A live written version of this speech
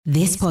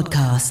This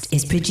podcast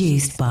is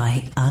produced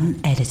by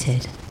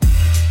Unedited.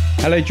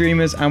 Hello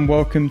dreamers, and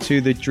welcome to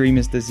the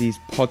Dreamer's Disease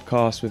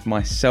podcast with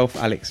myself,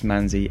 Alex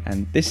Manzi.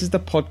 And this is the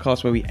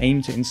podcast where we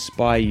aim to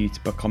inspire you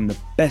to become the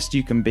best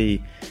you can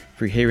be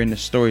through hearing the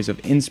stories of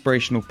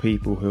inspirational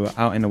people who are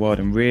out in the world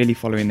and really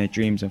following their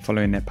dreams and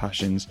following their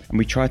passions. And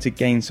we try to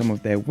gain some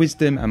of their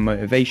wisdom and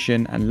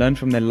motivation and learn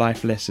from their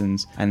life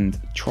lessons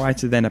and try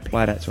to then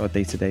apply that to our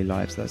day-to-day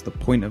lives. That's the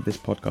point of this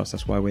podcast.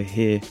 That's why we're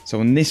here. So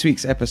on this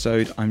week's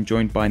episode, I'm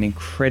joined by an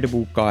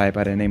incredible guy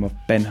by the name of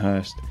Ben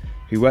Hurst,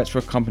 who works for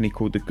a company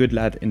called the Good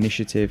Lad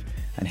Initiative,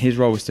 and his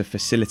role is to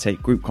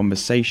facilitate group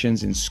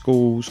conversations in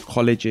schools,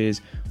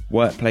 colleges,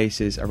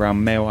 workplaces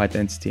around male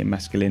identity and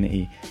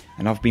masculinity.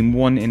 And I've been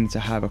wanting to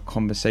have a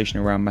conversation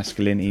around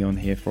masculinity on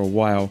here for a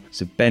while,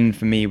 so Ben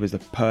for me was the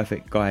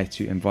perfect guy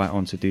to invite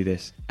on to do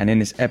this. And in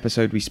this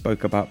episode we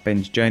spoke about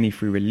Ben's journey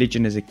through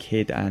religion as a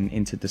kid and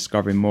into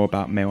discovering more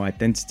about male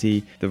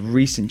identity, the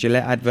recent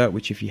Gillette advert,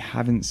 which if you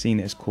haven't seen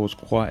it has caused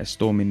quite a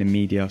storm in the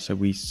media, so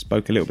we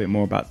spoke a little bit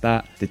more about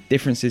that, the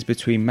differences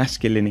between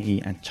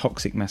masculinity and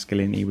toxic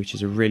masculinity, which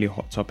is a really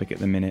hot topic at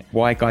the minute,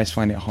 why guys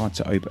find it hard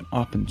to open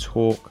up and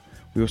talk.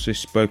 We also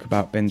spoke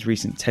about Ben's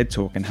recent TED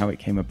Talk and how it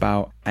came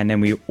about. And then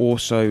we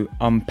also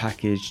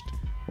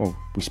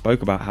we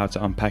spoke about how to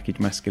unpackage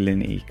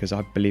masculinity, because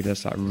I believe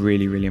that's like a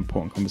really, really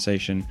important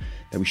conversation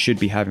that we should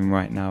be having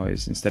right now.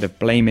 Is instead of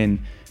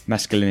blaming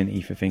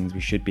masculinity for things, we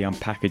should be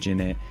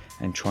unpackaging it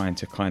and trying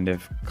to kind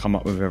of come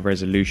up with a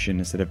resolution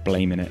instead of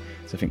blaming it.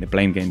 So I think the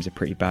blame game is a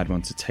pretty bad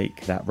one to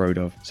take that road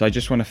of. So I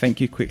just want to thank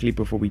you quickly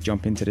before we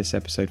jump into this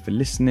episode for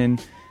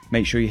listening.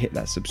 Make sure you hit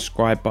that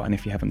subscribe button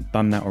if you haven't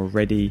done that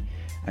already.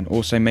 And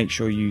also make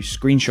sure you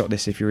screenshot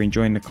this if you're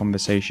enjoying the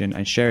conversation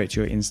and share it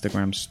to your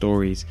Instagram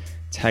stories.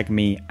 Tag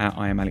me at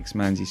I am Alex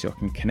Manzi so I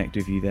can connect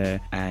with you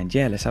there. And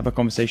yeah, let's have a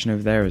conversation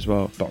over there as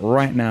well. But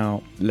right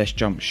now, let's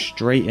jump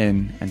straight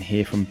in and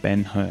hear from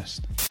Ben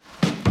Hurst.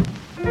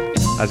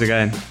 How's it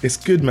going? It's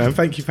good, man.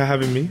 Thank you for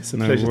having me. It's a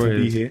pleasure to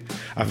be here.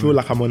 I feel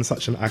like I'm on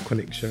such an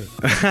iconic show.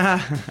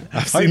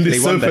 I've seen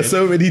this sofa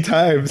so many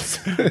times.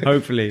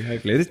 Hopefully.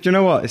 Do you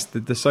know what? It's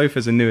the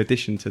sofa's a new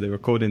addition to the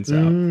recording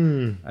setup.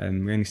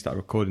 We only started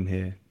recording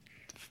here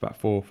about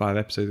 4 or 5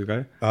 episodes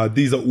ago.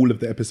 These are all of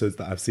the episodes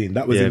that I've seen.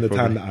 That was in the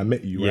time that I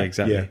met you, right? Yeah,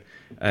 exactly.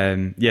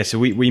 Yeah. So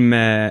we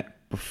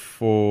met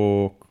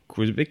before,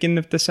 was it beginning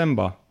of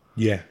December?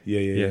 Yeah.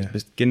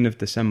 Beginning of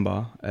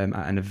December at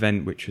an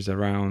event which was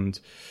around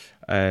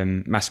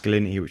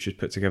masculinity, which was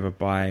put together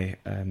by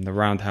the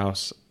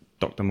Roundhouse,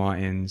 Dr.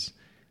 Martins,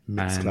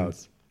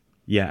 Mixcloud.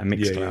 And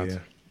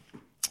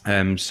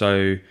Mixcloud.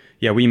 So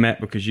we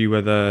met because you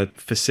were the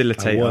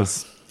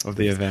facilitator of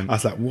the event. I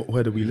was like, what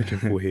word are we looking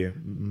for here?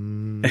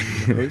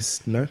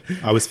 Host? No,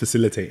 I was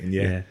facilitating.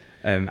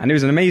 And it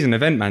was an amazing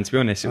event, man, to be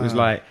honest.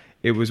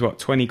 It was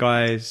 20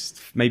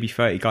 guys, maybe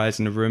 30 guys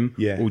in a room,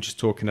 all just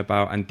talking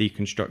about and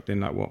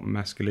deconstructing like what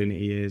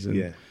masculinity is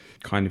and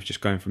kind of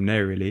just going from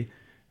there, really.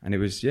 And it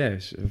was a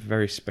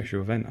very special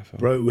event, I felt.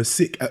 Bro, it was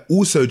sick.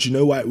 Also, do you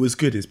know why it was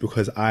good? Is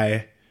because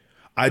I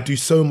do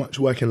so much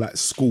work in like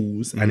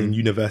schools and in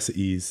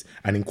universities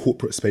and in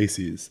corporate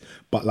spaces,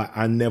 but like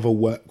I never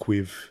work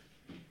with,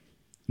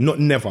 not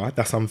never,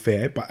 that's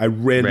unfair, but I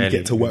rarely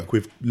get to work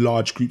with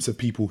large groups of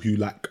people who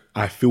like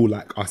I feel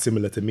like are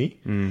similar to me.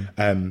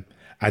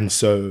 And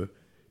so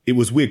it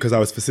was weird because I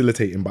was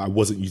facilitating, but I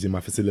wasn't using my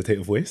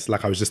facilitator voice.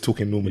 Like I was just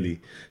talking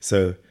normally.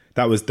 So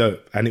that was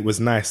dope. And it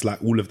was nice,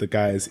 like all of the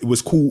guys. It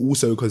was cool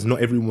also because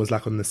not everyone was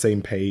like on the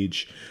same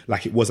page.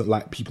 Like it wasn't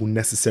like people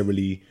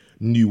necessarily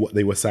knew what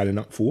they were signing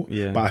up for.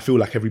 Yeah. But I feel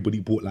like everybody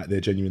brought like their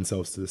genuine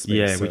selves to the space.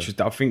 Yeah, which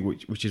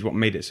is what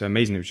made it so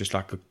amazing. It was just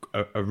like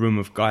a room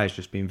of guys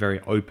just being very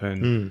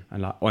open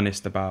and like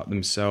honest about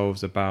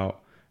themselves,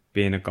 about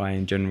being a guy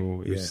in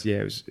general.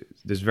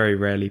 There's very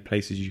rarely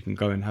places you can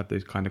go and have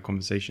those kind of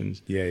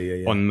conversations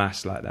en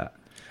masse like that.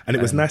 And it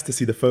was nice to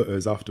see the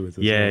photos afterwards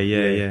as well.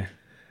 Yeah.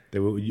 They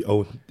were,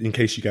 in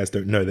case you guys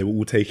don't know, they were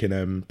all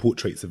taking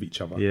portraits of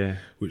each other,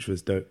 which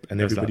was dope.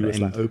 And everybody was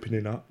like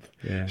opening up,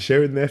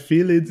 sharing their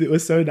feelings. It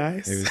was so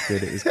nice.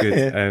 It was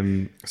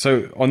good.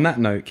 So on that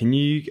note, can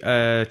you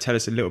tell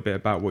us a little bit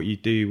about what you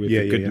do with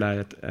the Good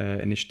Lad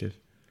Initiative?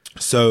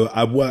 So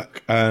I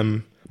work,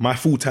 my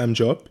full-time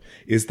job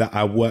is that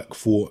I work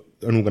for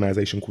an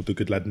organisation called the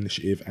Good Lad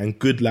Initiative, and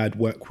Good Lad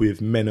work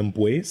with men and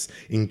boys,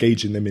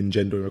 engaging them in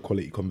gender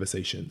equality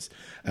conversations.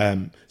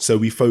 So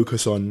we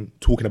focus on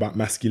talking about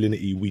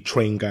masculinity. We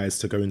train guys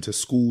to go into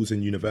schools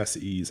and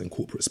universities and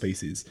corporate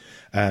spaces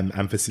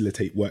and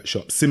facilitate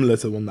workshops similar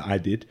to the one that I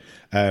did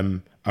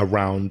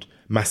around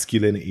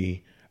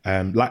masculinity,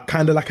 like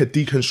kind of like a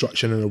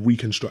deconstruction and a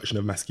reconstruction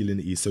of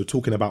masculinity. So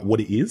talking about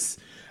what it is,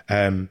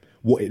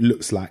 what it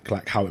looks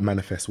like how it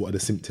manifests, what are the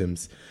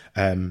symptoms,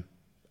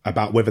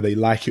 about whether they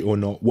like it or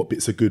not, what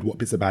bits are good, what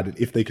bits are bad, and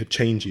if they could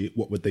change it,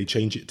 what would they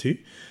change it to?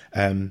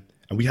 And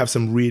and we have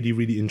some really,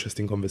 really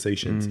interesting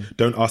conversations.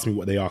 Don't ask me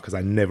what they are because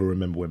I never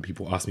remember when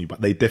people ask me, but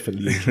they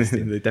definitely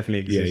interesting. They definitely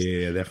exist.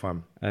 Yeah, they're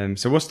fun.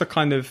 So what's the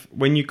kind of,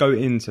 when you go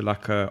into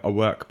like a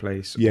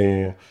workplace or,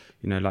 Yeah.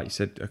 you know, like you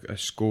said, a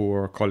school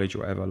or a college or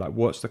whatever, like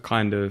what's the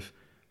kind of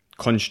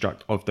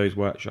construct of those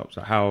workshops?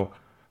 Like how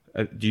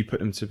do you put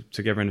them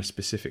together in a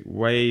specific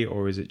way,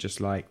 or is it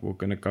just like we're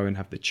going to go and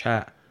have the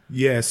chat?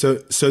 Yeah, so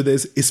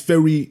it's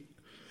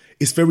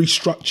very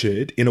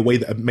structured in a way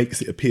that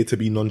makes it appear to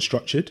be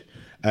non-structured.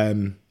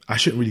 I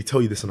shouldn't really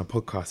tell you this on a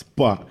podcast,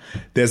 but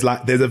there's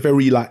a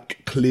very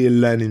like clear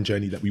learning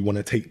journey that we want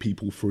to take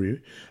people through,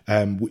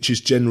 which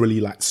is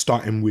generally like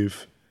starting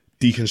with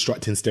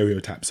deconstructing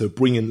stereotypes. So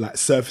bringing like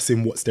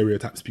surfacing what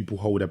stereotypes people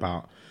hold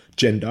about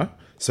gender,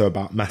 so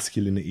about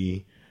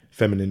masculinity,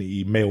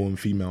 femininity, male and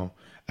female,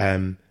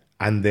 and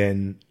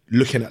then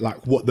looking at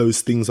like what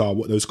those things are,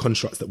 what those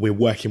constructs that we're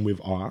working with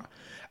are,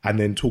 and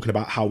then talking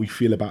about how we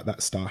feel about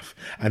that stuff.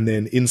 And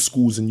then in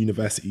schools and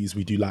universities,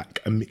 we do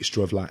like a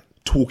mixture of like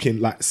talking,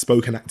 like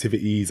spoken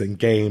activities and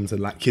games, and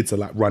like kids are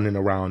like running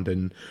around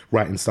and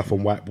writing stuff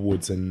on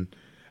whiteboards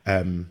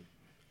and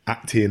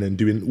acting and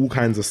doing all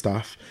kinds of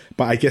stuff.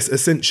 But I guess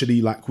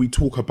essentially like we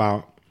talk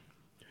about,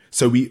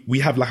 so we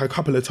have like a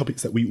couple of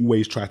topics that we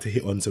always try to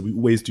hit on. So we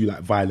always do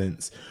like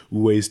violence, we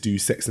always do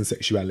sex and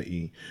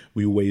sexuality,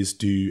 we always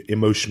do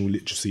emotional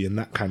literacy and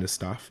that kind of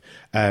stuff.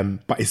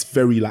 But it's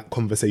very like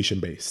conversation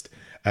based,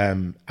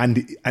 and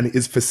it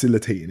is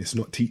facilitating. It's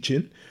not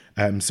teaching.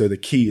 So the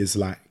key is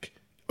like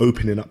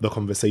opening up the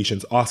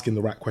conversations, asking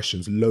the right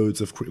questions, loads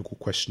of critical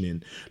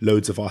questioning,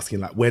 loads of asking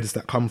like, where does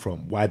that come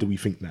from? Why do we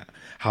think that?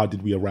 How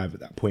did we arrive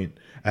at that point?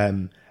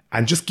 And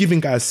just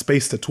giving guys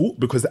space to talk,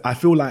 because I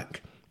feel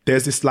like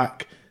there's this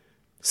like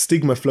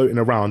stigma floating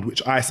around,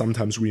 which I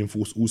sometimes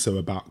reinforce also,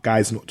 about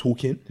guys not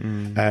talking.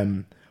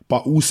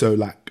 But also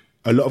like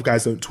a lot of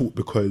guys don't talk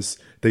because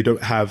they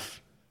don't have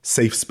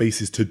safe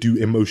spaces to do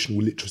emotional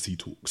literacy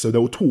talk. So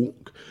they'll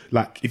talk,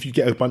 like if you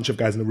get a bunch of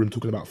guys in the room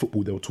talking about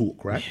football, they'll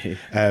talk, right?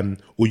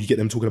 Or you get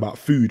them talking about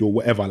food or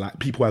whatever, like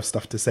people have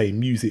stuff to say,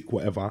 music,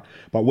 whatever.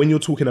 But when you're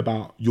talking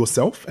about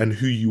yourself and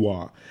who you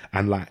are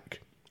and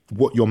like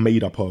what you're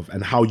made up of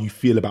and how you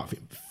feel about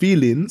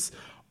feelings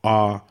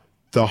are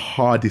the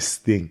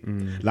hardest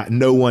thing. Like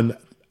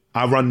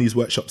I run these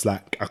workshops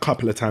like a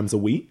couple of times a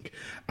week,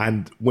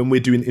 and when we're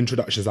doing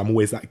introductions, I'm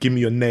always like, give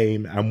me your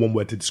name and one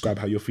word to describe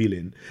how you're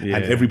feeling.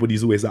 And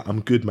everybody's always like,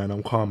 I'm good, man,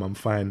 I'm calm, I'm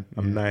fine,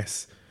 I'm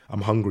nice,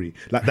 I'm hungry.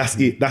 Like that's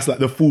it. That's like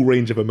the full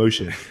range of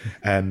emotion.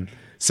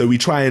 So we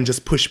try and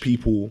just push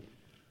people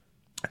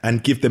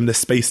and give them the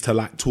space to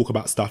like talk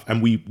about stuff,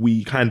 and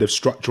we kind of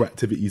structure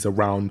activities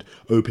around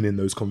opening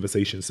those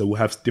conversations. So we'll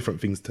have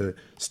different things to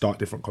start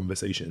different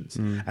conversations,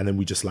 and then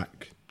we just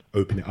like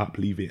open it up,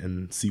 leave it,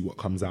 and see what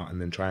comes out,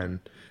 and then try and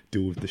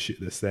deal with the shit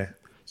that's there.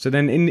 So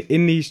then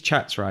in these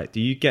chats, right,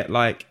 do you get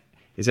like,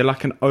 is there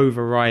like an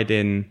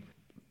overriding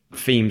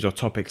themes or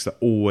topics that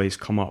always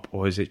come up,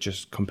 or is it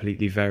just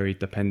completely varied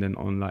dependent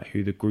on like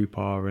who the group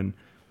are and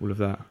all of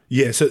that?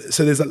 Yeah, so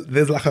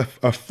there's like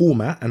a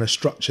format and a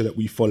structure that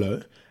we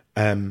follow,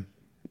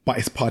 but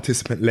it's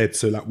participant led.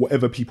 So like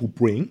whatever people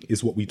bring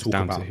is what we talk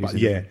about. But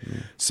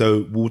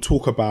so we'll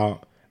talk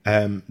about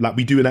like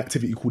we do an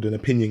activity called an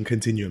opinion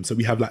continuum. So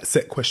we have like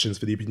set questions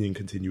for the opinion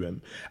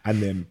continuum,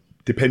 and then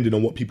depending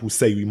on what people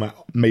say, we might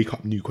make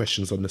up new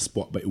questions on the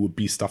spot. But it would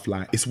be stuff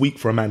like, it's weak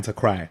for a man to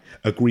cry,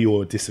 agree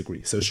or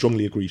disagree. So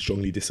strongly agree,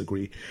 strongly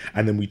disagree.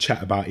 And then we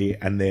chat about it.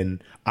 And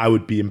then I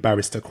would be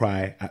embarrassed to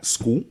cry at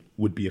school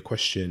would be a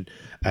question.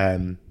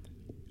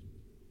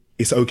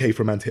 It's okay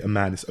for a man to hit a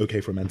man, it's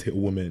okay for a man to hit a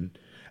woman.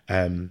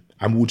 And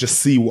we'll just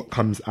see what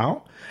comes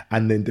out.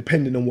 And then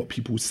depending on what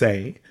people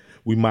say,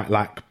 we might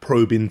like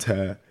probe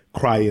into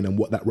crying and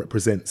what that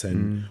represents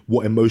and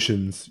what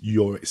emotions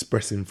you're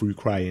expressing through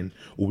crying.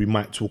 Or we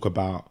might talk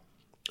about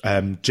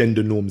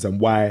gender norms and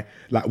why,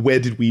 like, where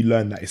did we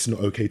learn that it's not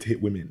okay to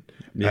hit women?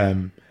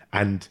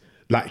 And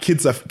like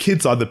kids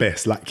are the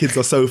best. Like kids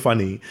are so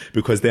funny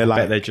because they're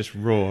like, they're just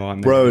raw,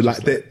 aren't they? Bro,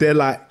 like they're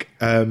like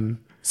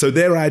so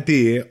their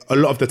idea, a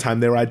lot of the time,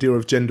 their idea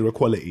of gender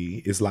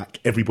equality is like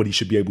everybody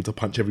should be able to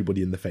punch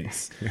everybody in the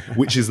face,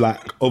 which is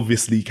like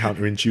obviously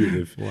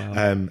counterintuitive.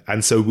 Wow.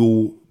 And so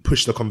we'll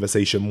push the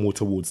conversation more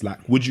towards like,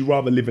 would you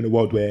rather live in a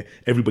world where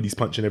everybody's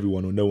punching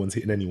everyone or no one's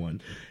hitting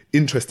anyone?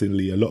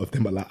 Interestingly, a lot of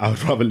them are like, I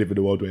would rather live in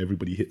a world where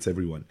everybody hits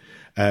everyone.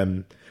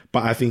 But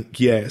I think,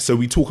 so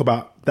we talk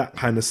about that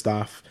kind of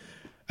stuff.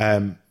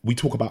 We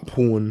talk about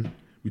porn,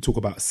 we talk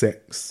about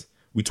sex,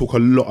 we talk a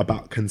lot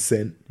about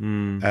consent,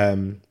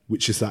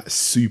 which is like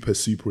super,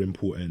 super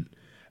important.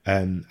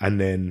 And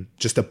then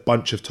just a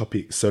bunch of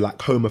topics. So like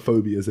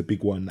homophobia is a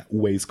big one that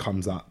always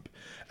comes up.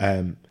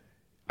 And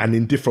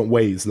in different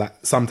ways, like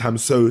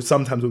sometimes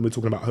when we're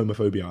talking about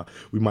homophobia,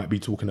 we might be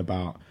talking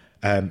about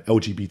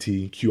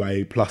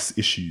LGBTQIA plus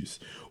issues,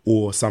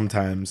 or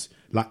sometimes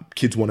like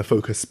kids want to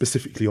focus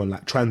specifically on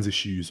like trans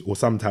issues, or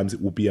sometimes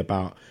it will be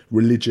about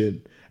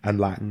religion and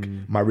like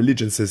my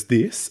religion says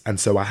this, and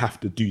so I have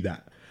to do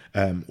that,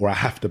 or I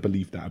have to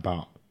believe that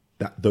about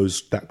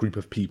that group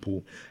of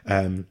people.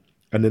 And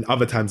And then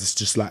other times it's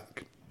just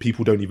like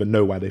people don't even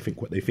know why they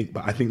think what they think.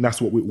 But I think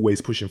that's what we're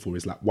always pushing for,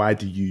 is like, why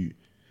do you,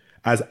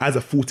 as a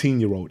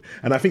 14-year-old,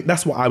 and I think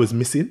that's what I was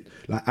missing.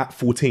 Like at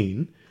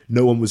 14,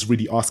 no one was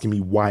really asking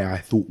me why I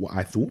thought what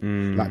I thought.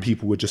 Like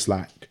people were just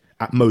like,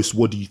 at most,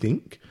 what do you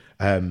think?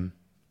 And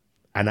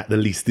at the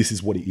least, this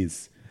is what it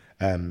is.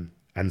 And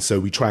so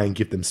we try and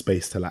give them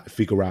space to like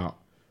figure out.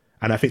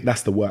 And I think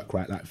that's the work,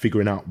 right? Like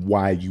figuring out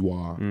why you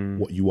are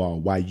what you are,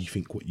 why you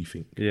think what you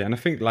think. Yeah, and I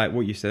think like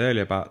what you said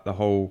earlier about the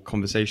whole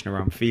conversation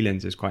around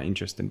feelings is quite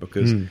interesting,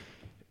 because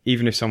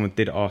even if someone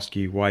did ask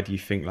you, why do you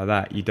think like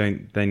that? You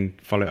don't then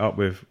follow it up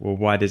with, well,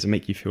 why does it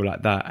make you feel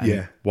like that?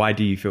 And why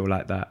do you feel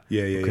like that?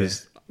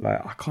 Because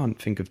like I can't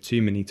think of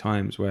too many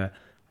times where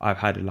I've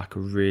had like a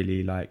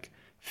really like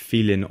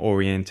feeling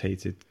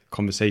orientated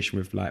conversation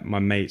with like my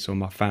mates or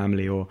my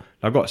family, or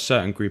I've got a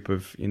certain group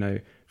of, you know,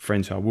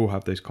 friends who I will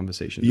have those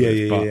conversations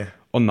with, but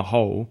on the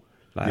whole,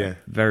 like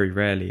very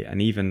rarely.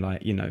 And even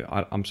like, you know,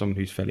 I'm someone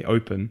who's fairly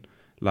open,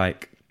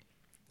 like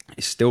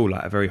it's still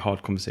like a very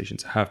hard conversation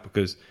to have,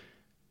 because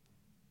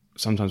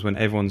sometimes when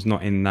everyone's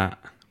not in that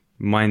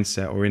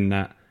mindset or in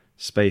that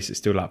space, it's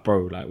still like,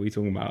 bro, like what are you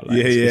talking about? Like,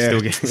 it's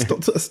still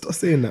getting... stop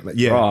saying that, man.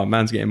 Oh,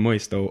 man's getting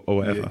moist or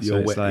whatever.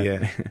 You're wet,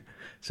 like,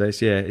 so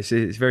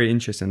it's very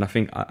interesting. I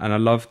think, and I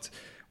loved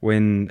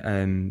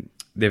when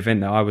the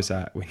event that I was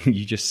at, when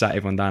you just sat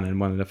everyone down, and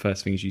one of the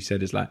first things you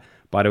said is like,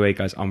 by the way,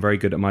 guys, I'm very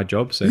good at my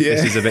job, so if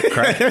this is a bit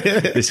crap,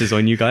 this is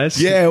on you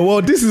guys. Yeah,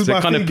 well, this is so my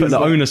kind thing, of put the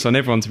like, onus on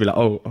everyone to be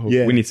like,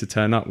 we need to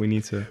turn up, we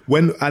need to.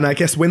 And I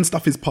guess when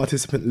stuff is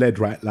participant led,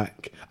 right?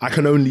 Like I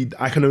can only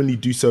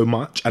do so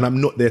much, and I'm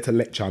not there to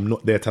lecture. I'm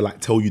not there to like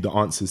tell you the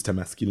answers to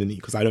masculinity,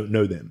 because I don't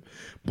know them.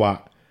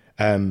 But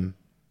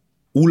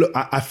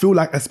I feel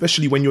like,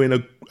 especially when you're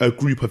in a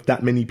group of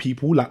that many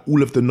people, like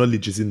all of the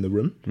knowledge is in the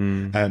room,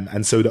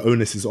 and so the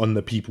onus is on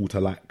the people to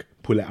like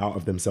pull it out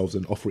of themselves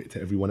and offer it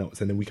to everyone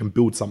else, and then we can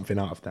build something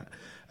out of that.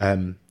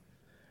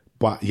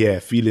 But yeah,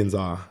 feelings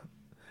are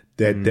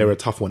they're a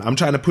tough one. I'm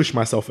trying to push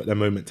myself at the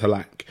moment to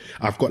like,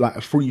 I've got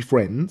like 3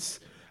 friends,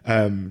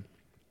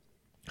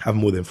 have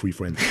more than 3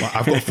 friends, but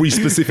I've got 3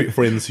 specific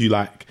friends who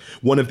like,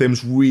 one of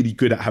them's really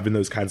good at having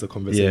those kinds of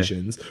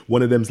conversations.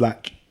 One of them's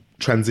like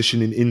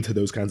transitioning into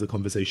those kinds of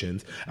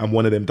conversations, and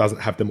one of them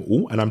doesn't have them at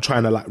all. And I'm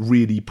trying to like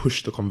really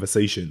push the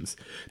conversations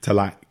to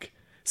like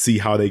see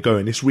how they go.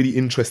 And it's really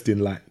interesting.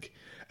 Like,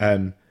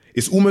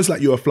 it's almost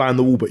like you're a fly on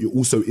the wall, but you're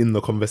also in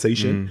the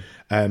conversation.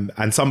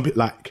 And some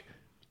like,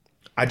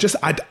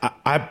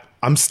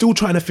 I'm still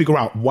trying to figure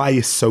out why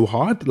it's so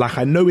hard. Like,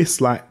 I know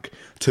it's like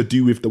to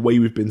do with the way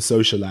we've been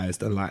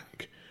socialized, and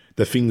like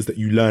the things that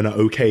you learn are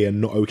okay and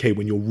not okay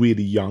when you're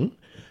really young.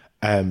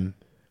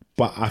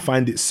 But I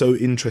find it so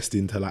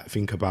interesting to like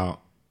think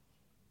about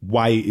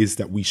why it is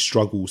that we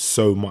struggle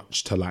so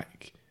much to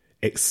like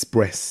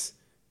express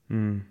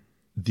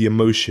the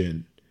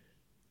emotion.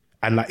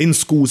 And like in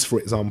schools, for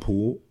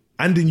example,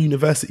 and in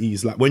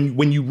universities, like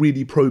when you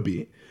really probe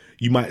it,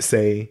 you might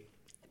say,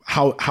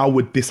 how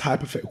would this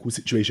hypothetical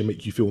situation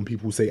make you feel when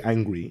people say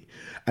angry?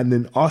 And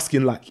then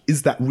asking like,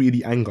 is that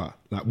really anger?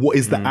 Like, what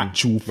is the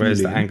actual feeling?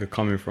 Where's the anger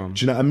coming from?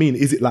 Do you know what I mean?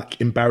 Is it like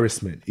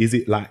embarrassment? Is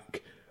it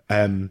like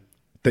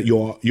that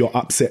you're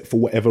upset for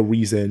whatever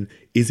reason?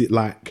 Is it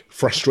like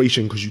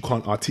frustration because you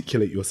can't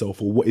articulate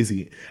yourself, or what is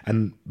it?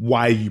 And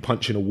why are you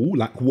punching a wall?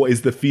 Like, what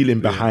is the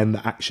feeling behind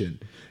the action?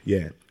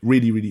 Yeah,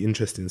 really, really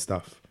interesting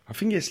stuff. I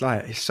think it's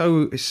like, it's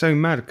so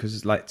mad,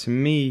 because like, to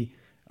me,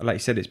 like you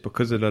said, it's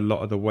because of a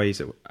lot of the ways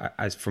that,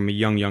 as from a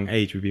young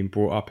age, we've been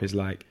brought up is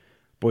like,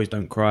 boys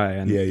don't cry,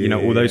 and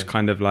all those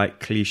kind of like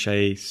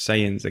cliche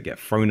sayings that get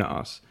thrown at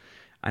us.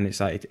 And it's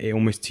like, it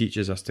almost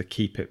teaches us to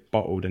keep it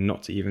bottled and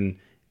not to even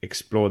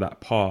explore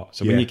that part.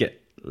 So when you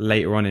get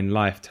later on in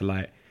life to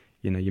like,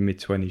 your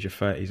mid-20s, your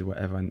 30s or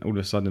whatever, and all of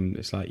a sudden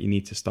it's like you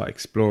need to start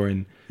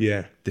exploring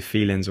the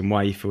feelings and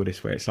why you feel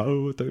this way. It's like,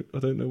 I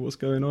don't know what's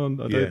going on.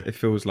 It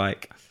feels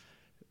like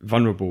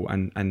vulnerable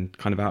and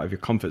kind of out of your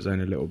comfort zone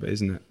a little bit,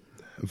 isn't it?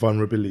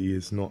 Vulnerability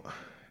is not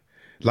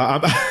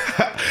like,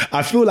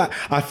 I feel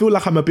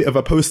like I'm a bit of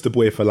a poster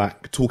boy for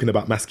like talking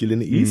about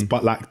masculinities,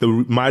 but like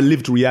my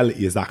lived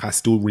reality is like I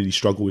still really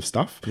struggle with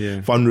stuff.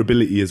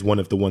 Vulnerability is one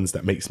of the ones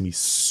that makes me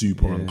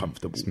super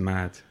uncomfortable. It's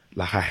mad.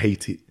 Like, I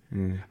hate it.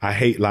 I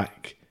hate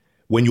like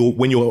when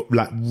you're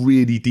like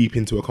really deep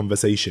into a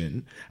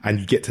conversation and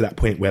you get to that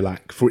point where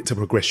like for it to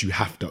progress you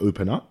have to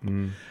open up.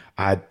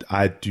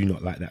 I do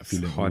not like that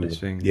feeling. It's the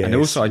hardest thing. And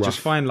also I just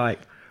find like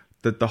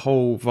the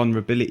whole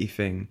vulnerability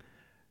thing,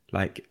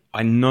 like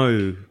I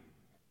know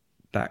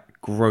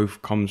that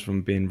growth comes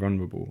from being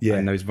vulnerable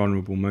and those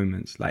vulnerable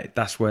moments. Like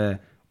that's where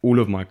all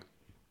of my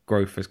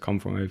growth has come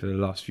from over the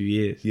last few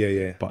years.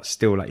 But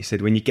still, like you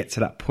said, when you get to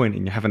that point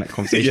and you're having that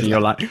conversation, you're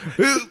like,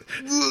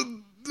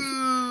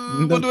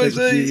 what do I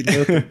say?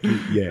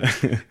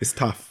 It's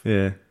tough.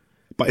 Yeah.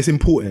 But it's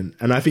important.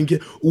 And I think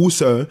it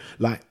also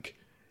like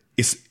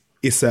it's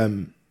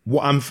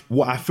what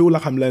I feel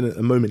like I'm learning at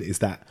the moment is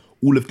that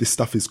all of this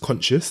stuff is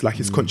conscious, like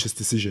it's conscious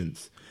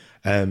decisions.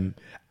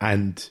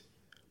 And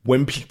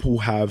when people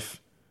have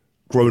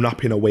grown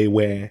up in a way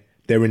where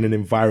they're in an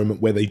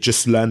environment where they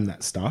just learn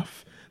that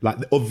stuff, like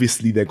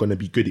obviously they're going to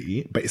be good at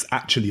it, but it's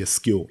actually a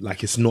skill.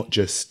 Like it's not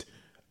just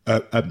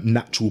a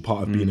natural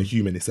part of being a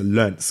human, it's a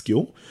learnt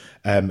skill.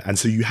 And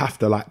so you have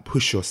to like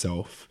push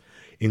yourself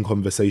in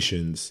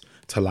conversations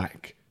to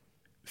like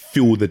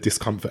feel the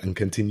discomfort and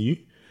continue,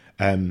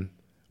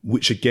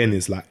 which again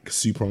is like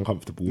super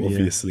uncomfortable,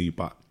 obviously,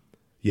 but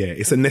yeah,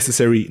 it's a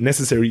necessary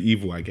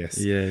evil, I guess.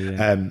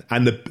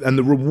 And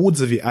the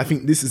rewards of it, I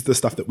think this is the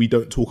stuff that we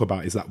don't talk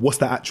about, is like, what's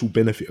the actual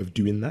benefit of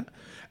doing that?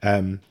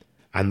 And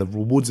the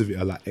rewards of it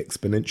are like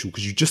exponential,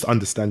 because you just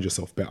understand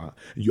yourself better.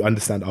 You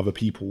understand other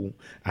people,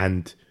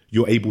 and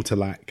you're able to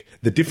like,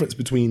 the difference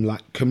between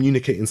like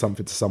communicating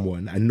something to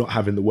someone and not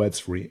having the words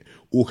for it,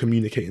 or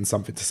communicating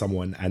something to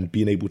someone and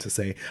being able to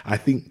say, I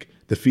think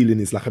the feeling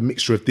is like a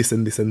mixture of this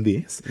and this and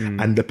this.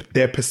 And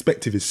their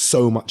perspective is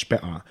so much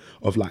better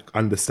of like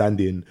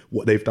understanding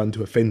what they've done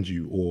to offend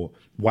you, or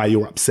why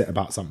you're upset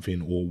about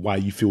something, or why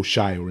you feel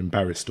shy or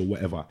embarrassed or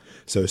whatever.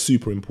 So it's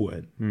super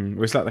important.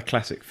 Well, it's like the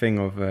classic thing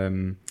of,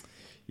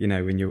 you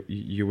know, when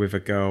you're with a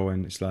girl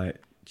and it's like,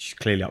 she's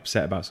clearly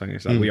upset about something.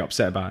 It's like, what are you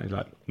upset about? It's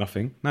like,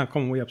 nothing. No,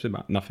 come on, what are you upset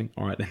about? Nothing.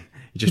 All right then.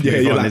 You just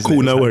move on, like,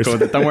 cool, no worries. Cool,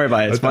 don't worry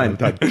about it. It's fine.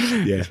 Done.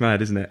 Yeah. It's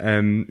mad, isn't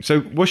it? So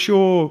what's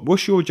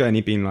your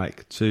journey been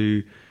like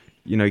to,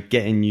 you know,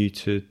 getting you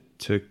to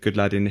Good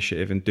Lad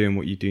Initiative and doing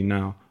what you do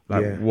now?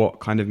 Like what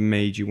kind of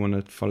made you want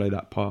to follow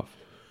that path?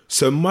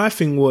 So my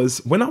thing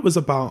was, when I was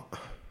about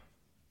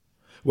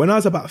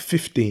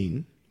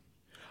 15,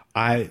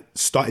 I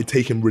started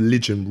taking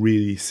religion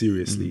really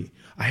seriously.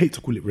 I hate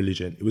to call it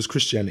religion. It was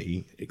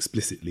Christianity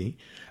explicitly.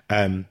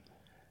 And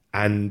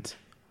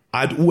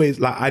I'd always,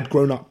 like, I'd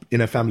grown up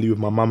in a family with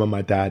my mum and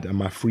my dad and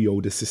my 3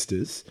 older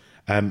sisters.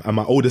 And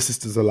my older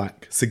sisters are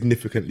like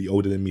significantly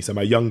older than me. So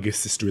my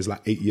youngest sister is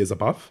like 8 years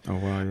above. Oh,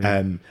 wow.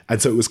 Yeah.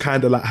 And so it was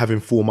kind of like having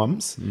 4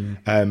 mums.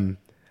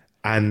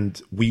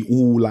 And we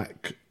all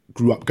like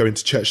grew up going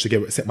to church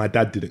together, except my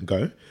dad didn't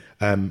go.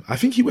 I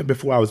think he went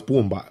before I was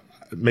born, but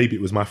maybe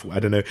it was my fault, I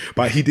don't know.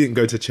 But he didn't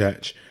go to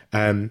church.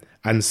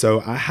 And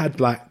so I had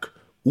like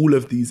all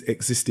of these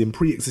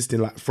pre-existing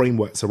like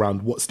frameworks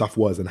around what stuff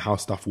was and how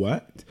stuff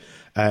worked.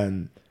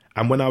 And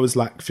when I was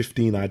like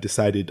 15, I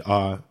decided,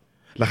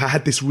 like I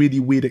had this really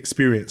weird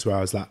experience where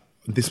I was like,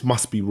 this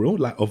must be real.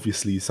 Like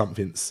obviously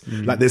something's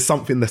like, there's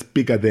something that's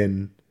bigger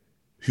than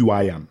who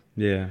I am.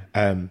 Yeah.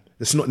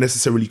 It's not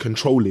necessarily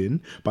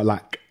controlling, but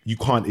like you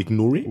can't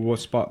ignore it. What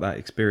sparked that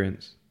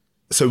experience?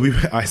 So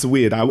it's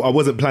weird. I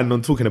wasn't planning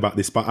on talking about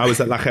this, but I was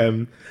at like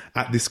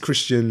at this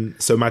Christian.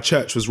 So my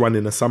church was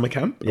running a summer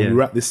camp, and we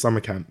were at this summer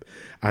camp,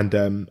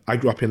 and I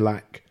grew up in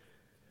like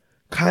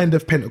kind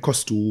of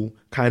Pentecostal,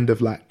 kind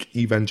of like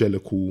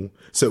evangelical.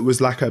 So it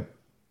was like a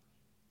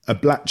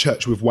black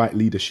church with white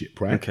leadership,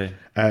 right? Okay.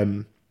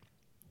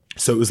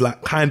 So it was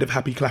like kind of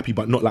happy clappy,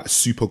 but not like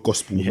super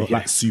gospel,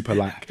 like super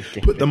like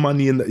put the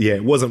money in.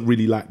 It wasn't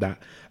really like that.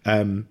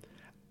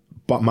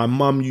 But my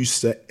mum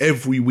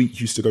every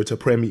week used to go to a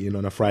prayer meeting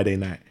on a Friday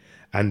night.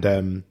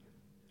 And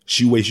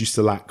she always used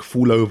to like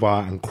fall over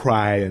and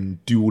cry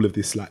and do all of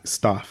this like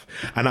stuff.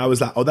 And I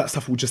was like, oh, that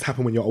stuff will just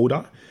happen when you're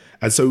older.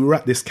 And so we were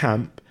at this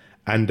camp,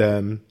 and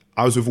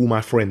I was with all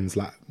my friends,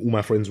 like all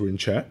my friends were in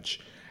church.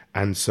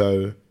 And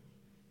so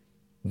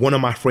one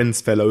of my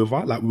friends fell over,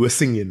 like we were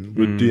singing,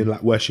 we were doing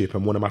like worship,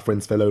 and one of my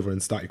friends fell over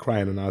and started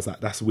crying, and I was like,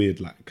 that's weird,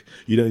 like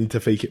you don't need to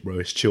fake it, bro,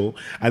 it's chill.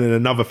 And then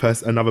another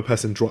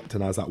person dropped,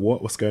 and I was like,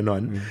 what's going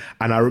on?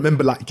 And I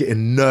remember like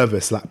getting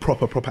nervous, like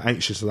proper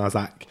anxious, and I was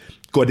like,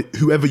 God,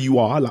 whoever you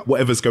are, like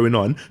whatever's going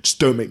on, just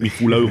don't make me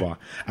fall over.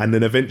 And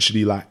then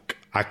eventually like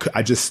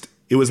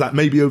it was like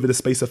maybe over the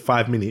space of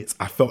 5 minutes,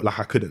 I felt like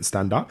I couldn't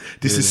stand up.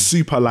 This is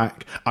super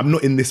like, I'm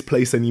not in this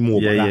place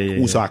anymore, but like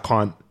also I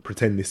can't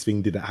pretend this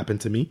thing didn't happen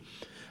to me.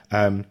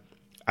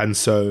 And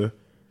so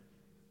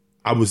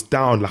I was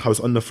down, like I was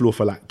on the floor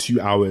for like 2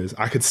 hours.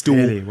 I could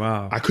still,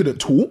 I couldn't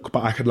talk,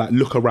 but I could like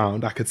look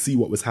around. I could see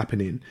what was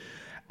happening.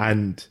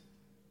 And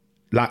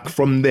like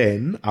from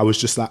then I was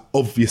just like,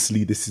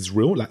 obviously this is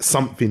real. Like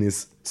something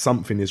is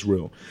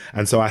real.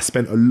 And so I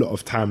spent a lot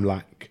of time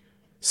like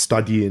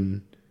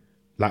studying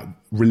like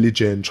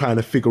religion, trying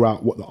to figure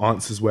out what the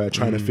answers were,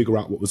 trying to figure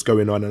out what was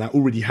going on. And I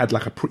already had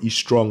like a pretty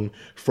strong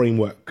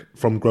framework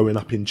from growing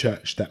up in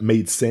church that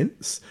made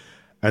sense,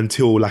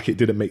 until like it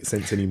didn't make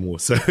sense anymore.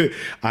 So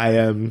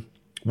I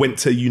went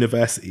to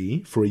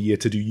university for a year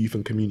to do youth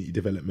and community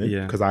development,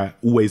 because I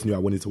always knew I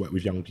wanted to work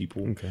with young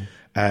people. Okay.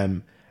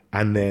 And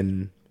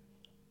then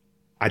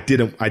I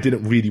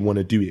didn't really want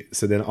to do it.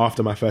 So then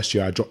after my first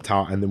year, I dropped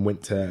out and then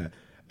went to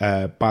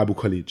Bible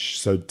college.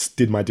 So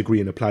did my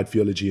degree in applied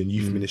theology and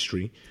youth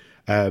ministry.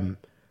 And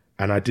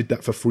I did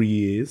that for 3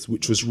 years,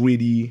 which was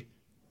really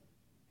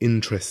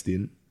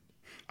interesting.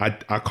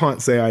 I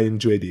can't say I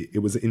enjoyed it. It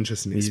was an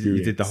interesting experience.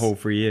 You did the whole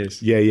 3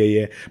 years.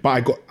 Yeah.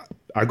 But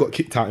I got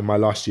kicked out in my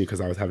last year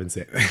because I was having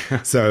sex.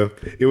 So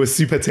it was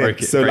super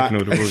tense. So like, all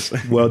the rules.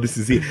 Well, this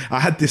is it. I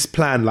had this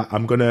plan, like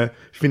I'm gonna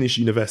finish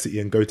university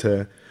and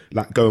go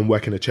and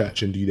work in a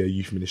church and do their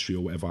youth ministry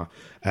or whatever.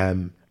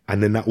 And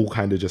then that all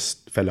kind of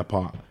just fell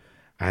apart.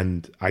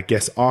 And I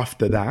guess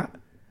after that,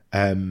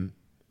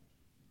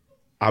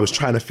 I was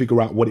trying to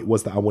figure out what it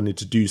was that I wanted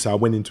to do. So I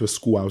went into a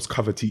school. I was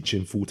cover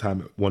teaching full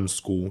time at one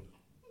school,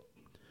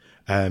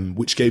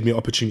 which gave me an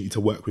opportunity to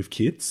work with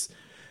kids.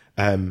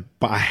 But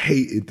I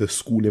hated the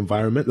school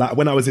environment. Like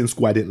when I was in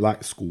school, I didn't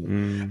like school.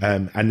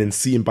 And then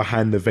seeing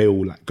behind the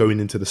veil, like going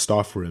into the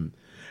staff room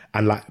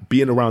and like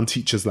being around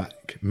teachers,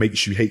 like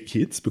makes you hate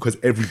kids because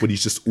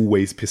everybody's just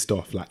always pissed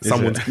off. Like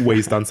someone's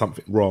always done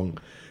something wrong.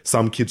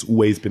 Some kid's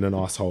always been an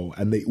asshole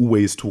and they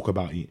always talk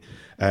about it.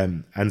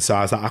 And so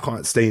I was like, I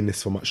can't stay in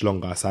this for much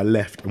longer. So I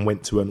left and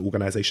went to an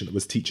organization that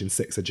was teaching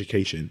sex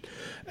education,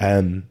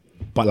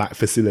 but like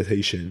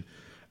facilitation,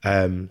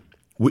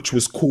 which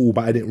was cool,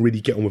 but I didn't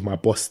really get on with my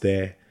boss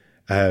there.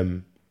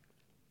 And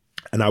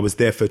I was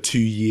there for 2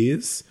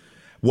 years.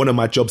 One of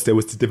my jobs there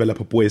was to develop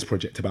a boys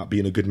project about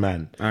being a good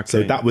man. Okay.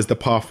 So that was the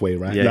pathway,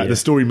 right? Yeah, The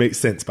story makes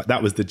sense, but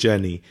that was the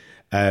journey.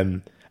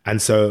 And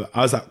so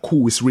I was like,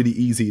 cool, it's really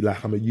easy.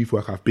 Like I'm a youth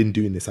worker. I've been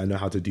doing this. I know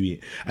how to do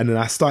it. And then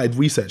I started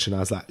researching. I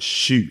was like,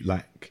 shoot,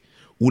 like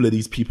all of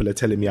these people are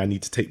telling me I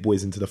need to take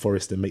boys into the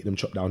forest and make them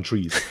chop down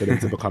trees for them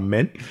to become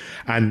men.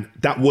 And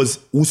that was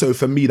also,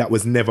 for me, that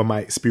was never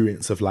my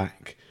experience of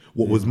like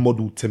what was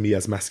modeled to me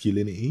as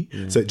masculinity.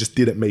 So it just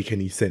didn't make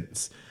any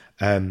sense.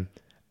 And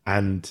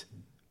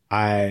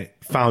I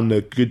found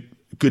the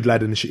Good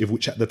Lad Initiative,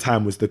 which at the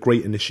time was the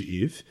Great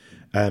Initiative.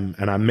 And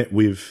I met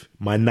with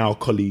my now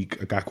colleague,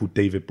 a guy called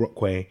David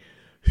Brockway,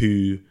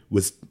 who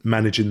was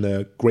managing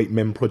the Great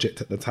Men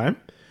Project at the time,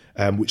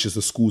 which is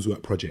a schools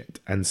work project.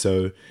 And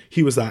so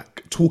he was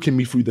like talking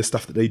me through the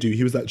stuff that they do.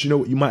 He was like, do you know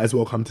what? You might as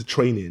well come to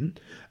training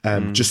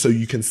just so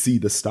you can see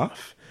the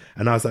stuff.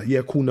 And I was like,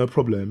 yeah, cool, no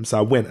problem. So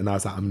I went and I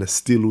was like, I'm going to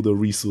steal all the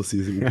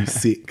resources. It will be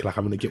sick. Like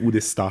I'm going to get all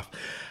this stuff.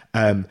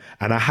 And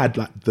I had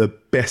like the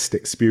best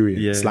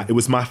experience. Yeah. Like it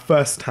was my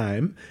first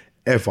time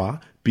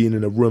ever being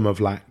in a room of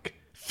like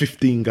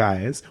 15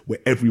 guys where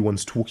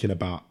everyone's talking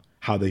about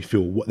how they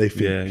feel, what they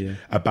think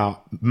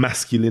about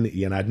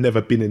masculinity. And I'd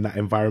never been in that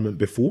environment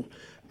before.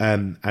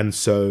 And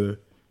so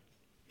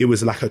it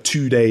was like a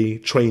 2-day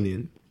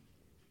training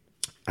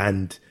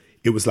and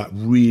it was like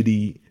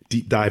really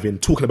deep diving,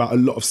 talking about a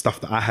lot of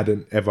stuff that I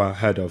hadn't ever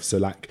heard of. So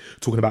like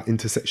talking about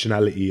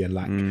intersectionality and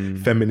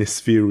like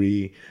feminist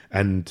theory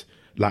and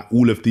like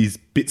all of these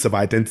bits of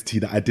identity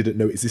that I didn't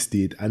know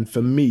existed. And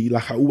for me,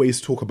 like I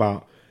always talk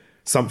about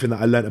something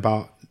that I learned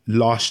about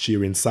last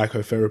year in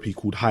psychotherapy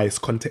called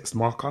highest context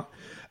marker,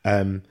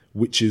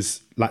 which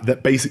is like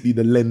that basically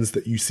the lens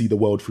that you see the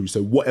world through.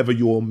 So whatever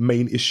your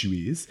main issue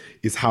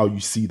is how you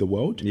see the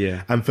world.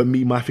 Yeah. And for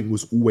me, my thing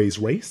was always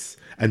race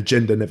and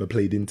gender never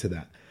played into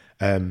that.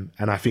 And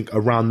I think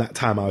around that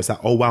time I was like,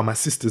 oh wow, my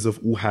sisters have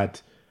all had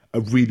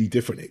a really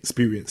different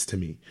experience to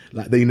me.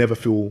 Like they never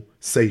feel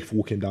safe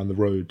walking down the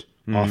road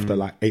after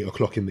like 8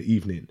 o'clock in the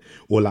evening,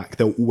 or like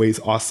they'll always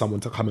ask someone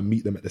to come and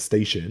meet them at the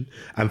station.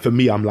 And for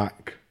me, I'm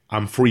like,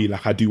 I'm free.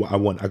 Like I do what I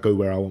want. I go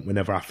where I want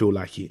whenever I feel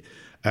like it.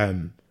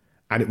 And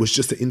it was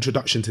just an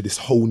introduction to this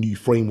whole new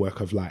framework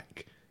of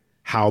like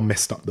how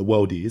messed up the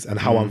world is and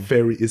how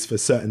unfair it is for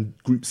certain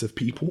groups of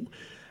people.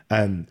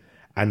 And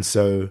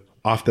so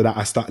after that,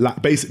 I started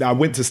like basically I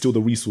went to steal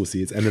the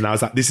resources, and then I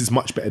was like, this is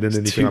much better than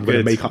anything I'm going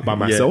to make up by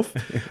myself.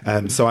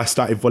 So I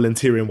started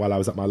volunteering while I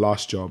was at my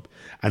last job,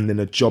 and then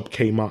a job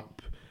came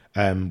up,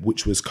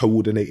 which was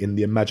coordinating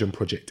the Imagine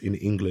project in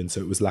England.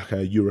 So it was like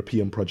a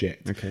European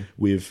project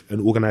with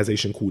an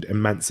organization called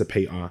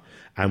Emancipator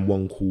and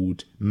one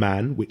called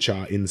MAN, which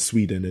are in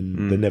Sweden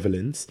and the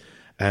Netherlands.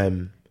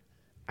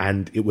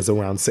 And it was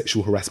around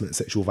sexual harassment,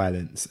 sexual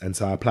violence. And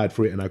so I applied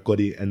for it and I got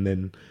it, and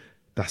then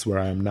that's where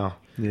I am now.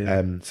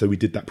 So we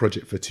did that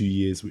project for 2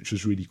 years, which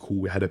was really cool.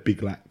 We had a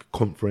big like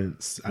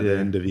conference at the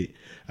end of it,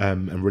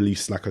 and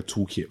released like a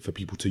toolkit for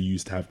people to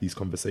use to have these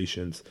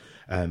conversations.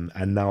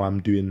 And now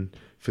I'm doing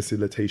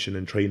facilitation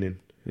and training,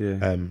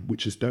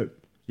 which is dope.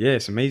 Yeah,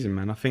 it's amazing,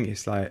 man. I think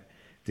it's like,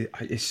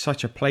 it's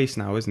such a place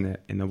now, isn't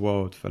it, in the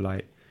world for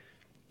like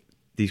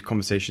these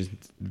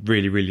conversations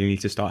really, really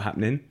need to start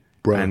happening.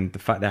 Bro. And the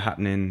fact they're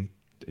happening,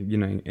 you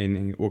know,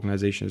 in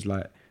organizations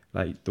like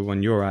the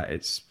one you're at,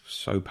 it's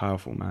so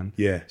powerful, man.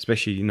 Yeah.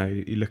 Especially, you know,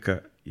 you look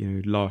at, you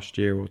know, last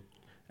year or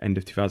end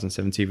of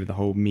 2017 with the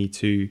whole Me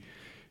Too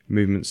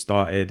movement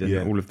started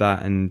and all of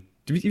that. And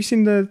have you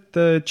seen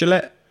the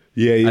Gillette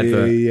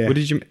advert? Yeah. What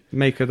did you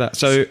make of that?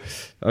 So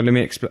let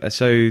me explain.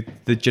 So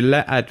the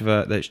Gillette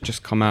advert that's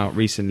just come out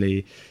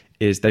recently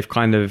is they've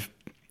kind of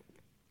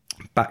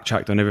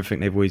backtracked on everything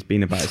they've always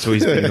been about. It's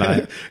always been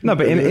like, no,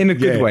 but in a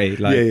good way.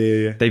 Like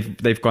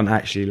they've gone,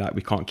 actually, like,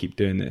 we can't keep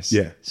doing this.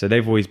 Yeah. So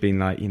they've always been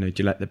like, you know,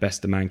 Gillette, the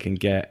best a man can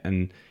get,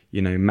 and,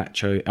 you know,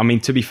 macho. I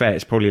mean, to be fair,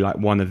 it's probably like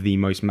one of the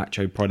most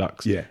macho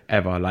products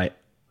ever. Like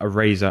a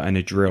razor and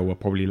a drill are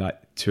probably like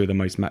two of the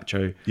most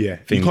macho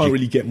things. You can't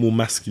really get more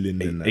masculine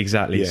than that.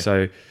 Exactly.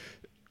 So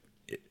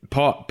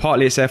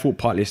partly it's their fault,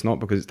 partly it's not,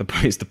 because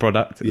it's the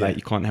product. Like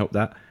you can't help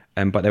that.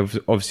 But they've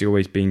obviously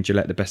always been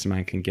Gillette, the best a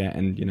man can get,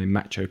 and, you know,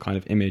 macho kind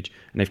of image.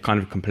 And they've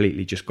kind of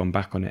completely just gone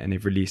back on it, and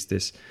they've released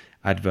this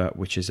advert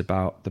which is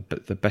about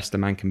the best a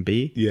man can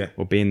be,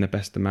 or being the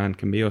best a man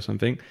can be or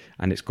something.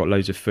 And it's got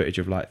loads of footage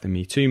of like the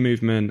Me Too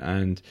movement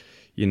and,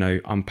 you know,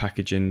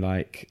 unpackaging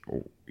like,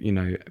 you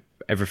know,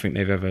 everything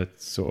they've ever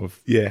sort of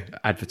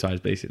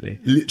advertised, basically.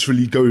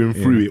 Literally going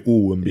through it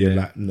all and being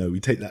like, no, we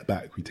take that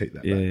back, we take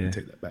that back, we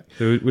take that back.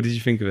 So what did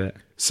you think of it?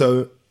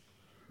 So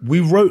we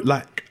wrote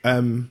like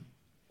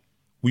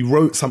we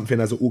wrote something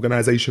as an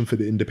organisation for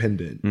The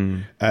Independent,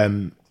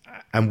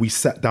 and we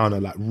sat down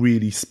and like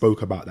really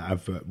spoke about that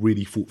advert,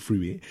 really thought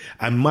through it.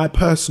 And my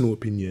personal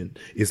opinion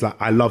is like,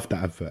 I love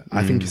that advert.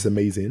 I think it's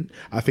amazing.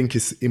 I think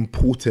it's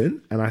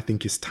important, and I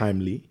think it's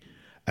timely.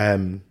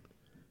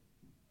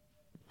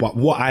 But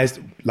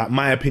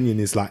my opinion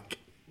is like,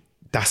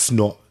 it's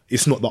not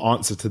the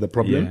answer to the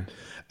problem.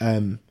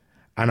 And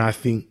I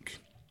think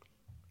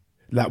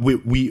that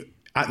we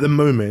at the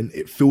moment,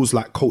 it feels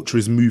like culture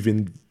is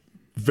moving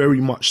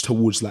very much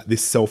towards like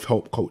this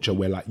self-help culture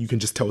where like you can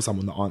just tell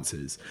someone the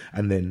answers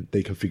and then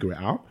they can figure it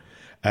out.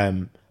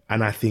 And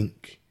I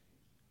think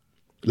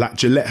like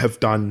Gillette have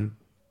done,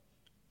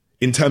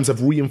 in terms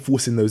of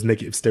reinforcing those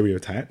negative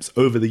stereotypes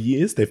over the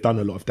years, they've done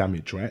a lot of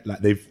damage, right? Like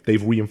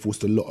they've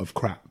reinforced a lot of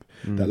crap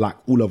that like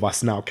all of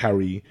us now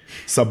carry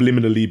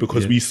subliminally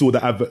because we saw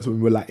the adverts when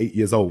we were like 8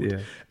 years old.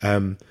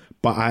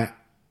 But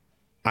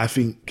I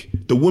think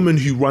the woman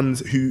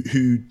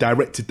who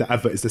directed the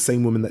advert is the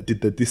same woman that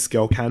did the This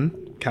Girl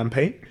Can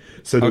campaign.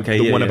 So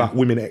the one about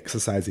women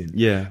exercising.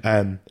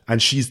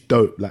 And she's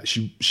dope. Like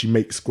she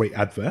makes great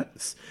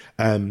adverts.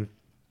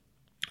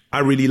 I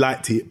really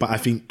liked it, but I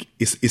think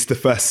it's the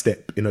first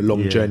step in a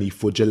long journey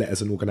for Gillette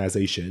as an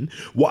organisation.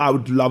 What I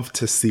would love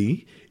to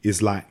see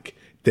is like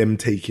them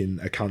taking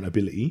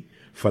accountability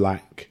for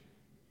like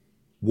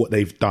what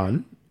they've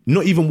done.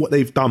 Not even what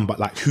they've done, but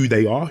like who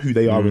they are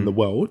in the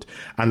world,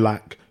 and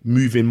like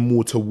moving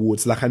more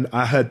towards like,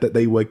 I heard that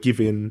they were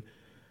giving,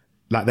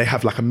 like they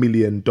have like $1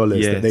 million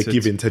that they're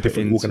giving to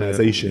different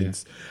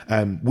organizations,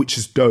 which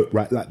is dope,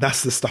 right? Like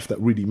that's the stuff that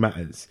really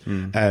matters.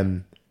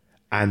 And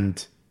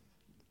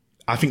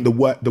I think the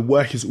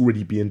work is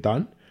already being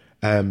done.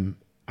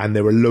 And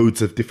there are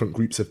loads of different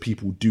groups of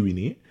people doing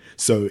it.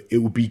 So it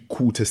would be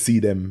cool to see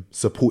them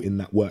supporting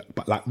that work,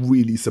 but like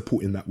really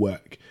supporting that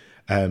work,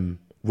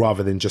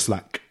 rather than just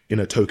like in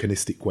a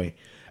tokenistic way.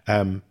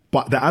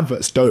 But the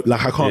advert's dope.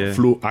 Like I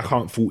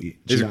can't fault it.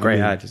 It's a great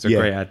ad. It's a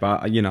great ad.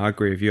 But you know, I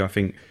agree with you. I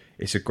think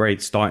it's a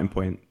great starting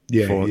point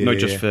not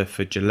just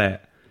for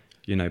Gillette,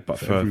 you know, but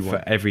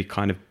for every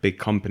kind of big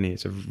company.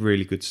 It's a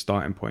really good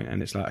starting point.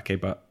 And it's like, okay,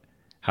 but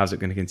how's it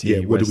going to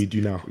continue? What do we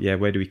do now?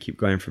 Where do we keep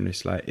going from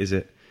this? Like, is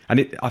it?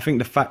 And I think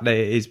the fact that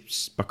it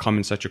is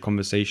becoming such a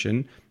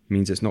conversation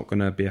means it's not going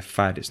to be a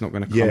fad. It's not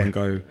going to come and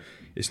go.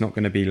 It's not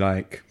going to be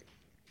like,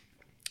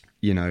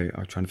 you know,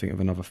 I'm trying to think of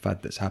another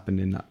fad that's happened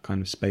in that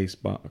kind of space,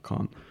 but I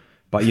can't.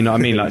 But you know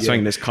what I mean? Like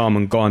something that's calm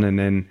and gone, and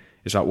then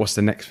it's like, what's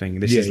the next thing?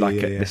 This is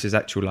like this is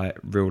actual like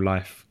real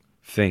life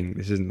thing.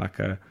 This isn't like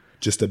a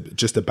just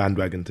a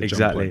bandwagon to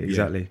jump on.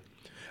 Exactly.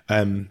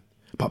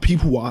 But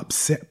people were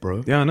upset,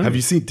 bro. Yeah, I know.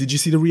 Did you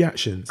see the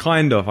reactions?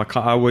 Kind of. I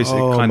always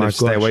kind of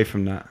stay away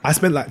from that. I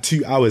spent like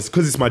 2 hours,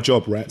 because it's my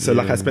job, right? So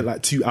like I spent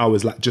like 2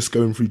 hours like just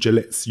going through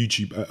Gillette's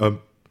YouTube,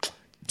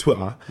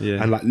 Twitter,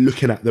 and like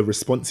looking at the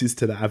responses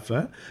to the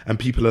advert, and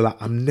people are like,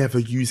 I'm never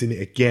using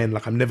it again.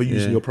 Like I'm never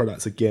using your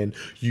products again.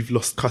 You've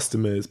lost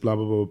customers, blah,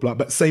 blah, blah, blah.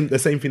 But the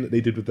same thing that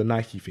they did with the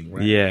Nike thing,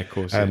 right? Yeah, of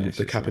course.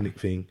 The Kaepernick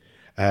thing.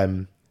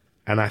 And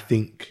I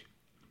think...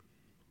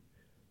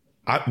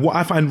 what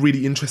I find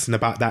really interesting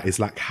about that is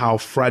like how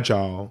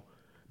fragile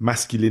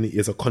masculinity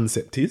as a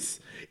concept is,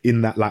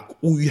 in that like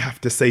all you have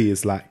to say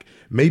is like,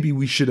 maybe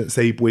we shouldn't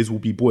say boys will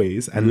be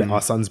boys and let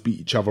our sons beat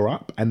each other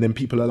up. And then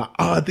people are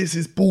like, this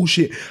is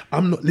bullshit.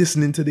 I'm not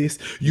listening to this.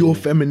 You're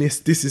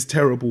feminist. This is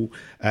terrible.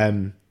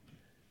 And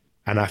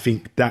I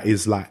think that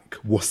is like,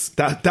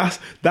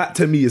 that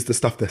to me is the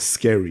stuff that's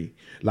scary.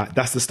 Like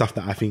that's the stuff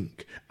that I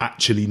think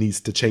actually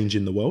needs to change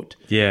in the world.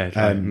 Yeah,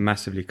 like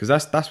massively. Because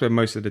that's where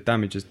most of the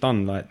damage is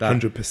done. Like that,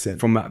 100%.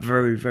 From that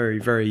very, very,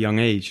 very young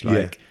age.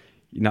 Like,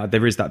 you know,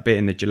 there is that bit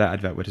in the Gillette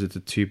advert where there's the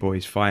two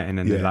boys fighting,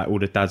 and they're like, all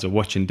the dads are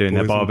watching, doing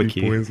their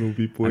barbecue. Boys will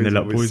be boys. And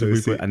they're like, boys will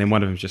be boys. And then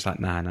one of them's just like,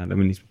 nah, we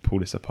need to pull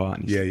this apart.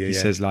 And he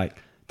says like,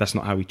 that's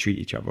not how we treat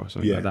each other or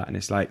something like that. And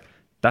it's like,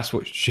 that's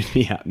what should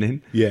be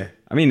happening. Yeah.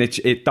 I mean,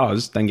 it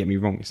does, don't get me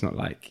wrong. It's not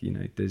like, you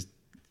know, there's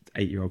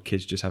 8-year-old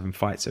kids just having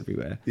fights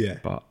everywhere. Yeah.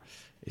 But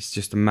it's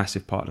just a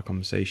massive part of the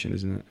conversation,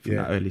 isn't it? From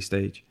that early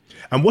stage.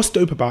 And what's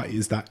dope about it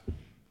is that,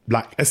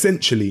 like,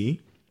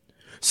 essentially,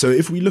 so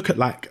if we look at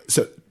like,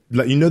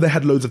 you know, they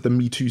had loads of the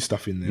Me Too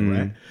stuff in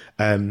there,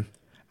 right?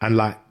 And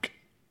like,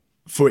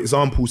 for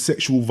example,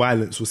 sexual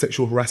violence or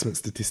sexual harassment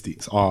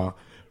statistics are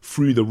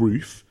through the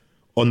roof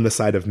on the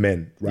side of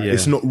men, right?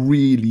 It's not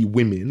really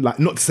women. Like,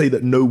 not to say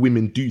that no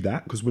women do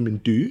that, because women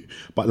do,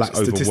 but like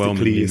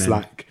statistically, it's men.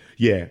 Like,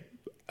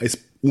 it's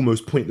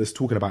almost pointless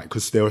talking about it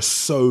because there are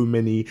so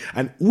many,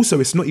 and also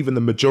it's not even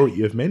the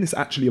majority of men, it's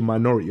actually a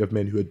minority of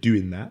men who are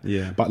doing that.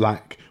 Yeah. But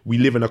like, we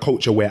live in a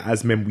culture where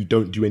as men we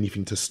don't do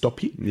anything to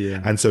stop it.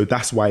 Yeah. And so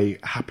that's why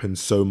it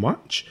happens so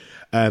much.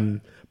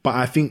 But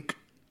I think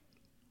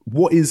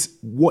what is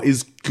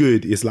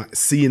good is like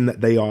seeing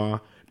that they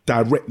are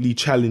directly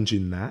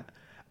challenging that,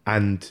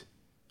 and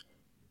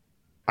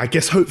I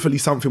guess hopefully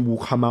something will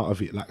come out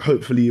of it. Like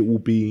hopefully it will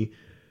be,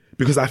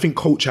 because I think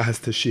culture has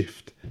to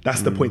shift.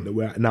 That's the point that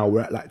we're at now.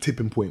 We're at like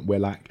tipping point where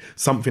like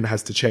something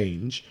has to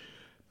change,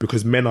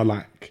 because men are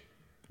like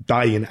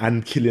dying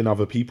and killing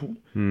other people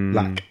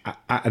like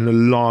at an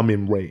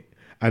alarming rate.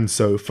 And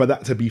so for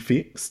that to be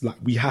fixed, like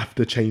we have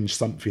to change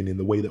something in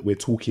the way that we're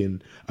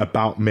talking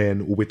about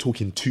men, or we're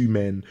talking to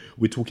men,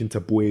 we're talking to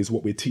boys,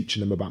 what we're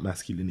teaching them about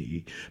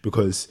masculinity,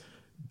 because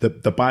the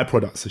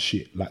byproducts are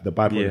shit. Like the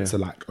byproducts are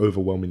like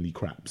overwhelmingly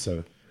crap.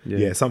 So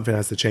yeah, something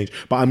has to change.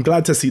 But I'm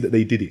glad to see that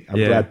they did it. I'm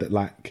glad that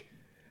like,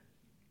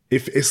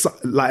 if it's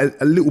like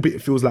a little bit,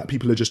 it feels like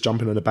people are just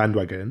jumping on a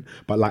bandwagon,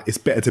 but like it's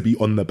better to be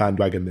on the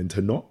bandwagon than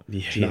to not. Do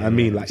you know what I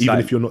mean? Like, even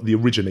if you're not the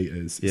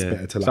originators, it's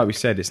better to like we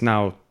said, it's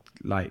now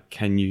like,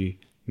 can you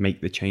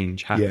make the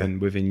change happen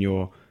within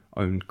your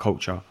own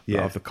culture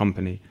of the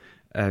company?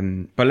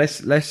 But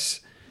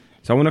let's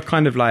so I want to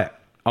kind of like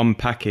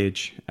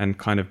unpackage and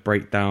kind of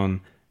break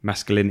down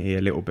masculinity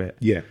a little bit.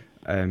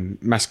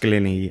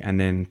 Masculinity, and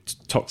then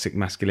toxic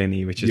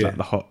masculinity, which is like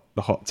the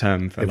hot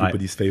term for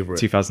everybody's favorite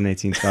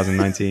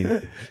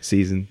 2018-2019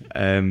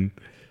 season.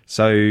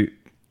 So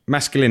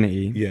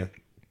masculinity,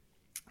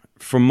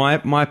 from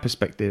my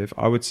perspective,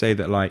 I would say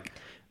that like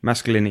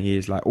masculinity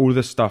is like all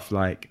the stuff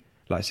like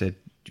I said,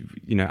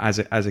 you know, as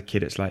a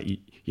kid, it's like you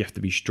have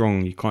to be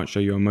strong, you can't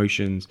show your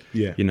emotions,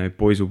 you know,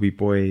 boys will be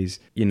boys,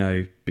 you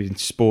know, being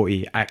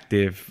sporty,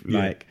 active,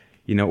 like,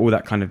 you know, all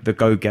that kind of the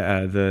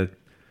go-getter,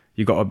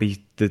 you got to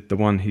be the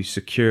one who's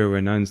secure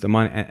and earns the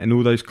money, and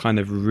all those kind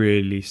of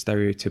really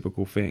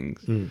stereotypical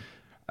things.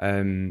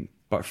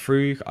 But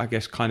through, I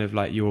guess, kind of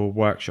like your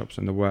workshops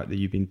and the work that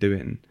you've been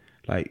doing,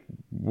 like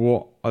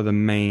what are the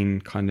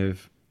main kind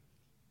of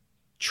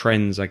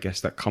trends, I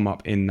guess, that come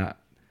up in that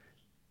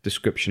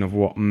description of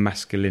what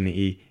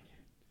masculinity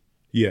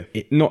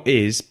it not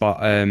is, but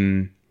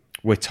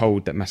we're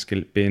told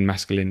that being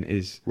masculine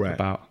is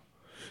about?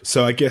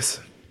 So I guess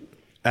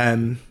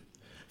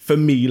for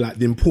me, like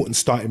the important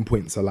starting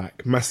points are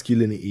like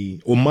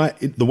masculinity, or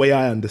the way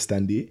I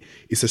understand it,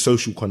 it's a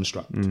social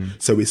construct.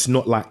 So it's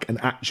not like an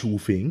actual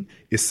thing.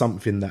 It's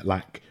something that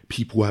like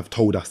people have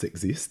told us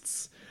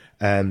exists,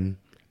 and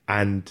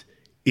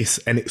it's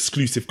an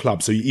exclusive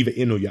club. So you're either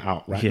in or you're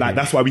out, right? Like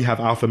that's why we have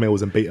alpha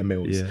males and beta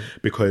males,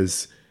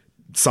 because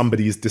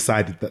somebody's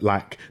decided that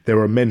like there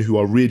are men who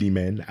are really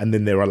men, and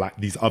then there are like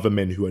these other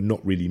men who are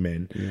not really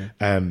men.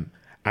 And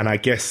I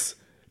guess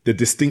the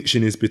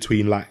distinction is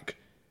between like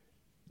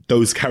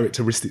those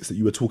characteristics that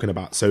you were talking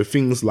about. So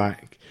things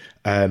like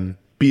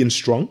being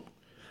strong,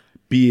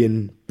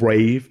 being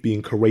brave,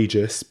 being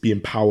courageous,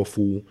 being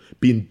powerful,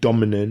 being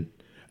dominant.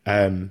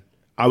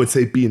 I would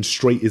say being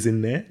straight is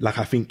in there. Like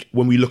I think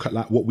when we look at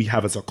like what we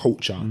have as a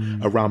culture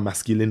around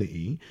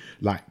masculinity,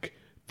 like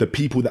the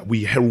people that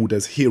we herald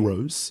as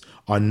heroes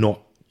are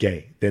not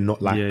gay. They're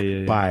not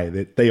like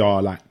bi. They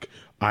are like,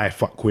 I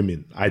fuck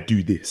women, I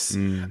do this.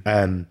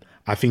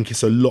 I think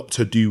it's a lot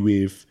to do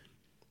with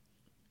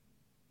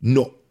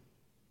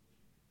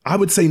I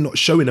would say not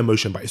showing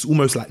emotion, but it's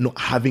almost like not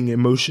having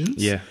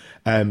emotions.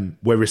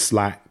 Where it's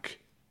like,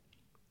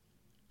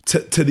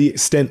 to the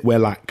extent where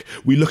like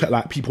we look at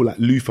like people like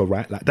Luther,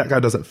 right? Like that guy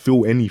doesn't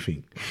feel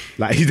anything.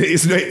 Like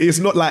it's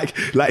not like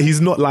he's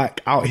not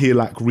like out here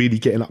like really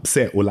getting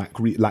upset, or like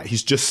like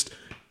he's just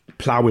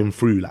plowing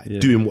through, like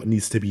doing what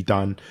needs to be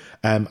done.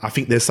 I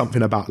think there's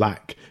something about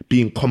like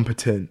being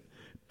competent,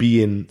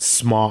 being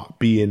smart,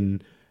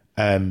 being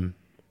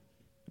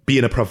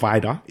a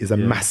provider is a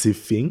massive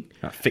thing.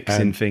 Like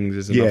fixing things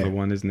is another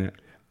one, isn't it?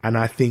 And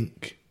I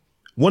think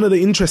one of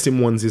the interesting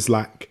ones is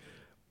like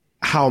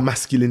how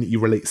masculinity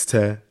relates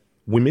to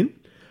women.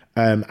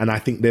 And I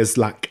think there's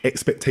like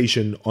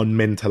expectation on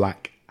men to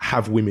like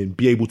have women,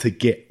 be able to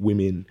get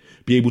women,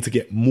 be able to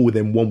get more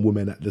than one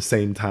woman at the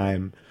same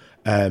time.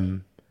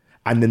 And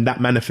then that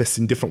manifests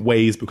in different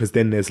ways, because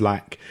then there's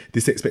like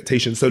this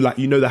expectation. So like,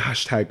 you know, the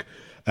hashtag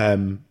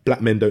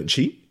black men don't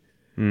cheat.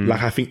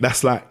 Like, I think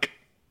that's like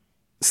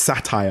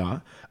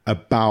satire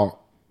about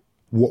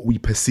what we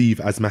perceive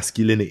as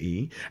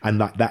masculinity, and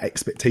like that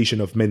expectation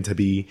of men to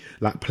be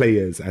like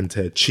players and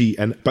to cheat,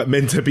 but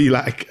men to be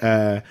like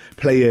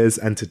players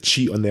and to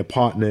cheat on their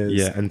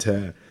partners and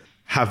to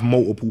have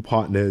multiple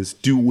partners,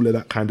 do all of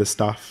that kind of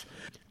stuff.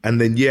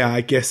 And then I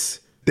guess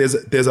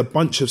there's a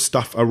bunch of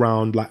stuff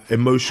around like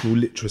emotional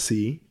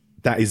literacy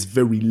that is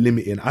very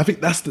limiting. I think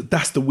that's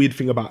the weird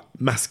thing about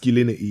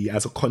masculinity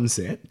as a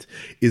concept,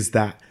 is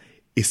that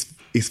it's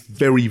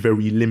very,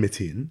 very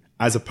limiting,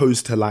 as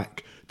opposed to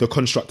like the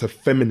construct of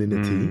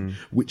femininity,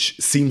 which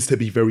seems to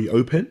be very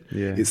open.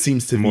 Yeah. It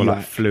seems to more be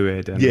like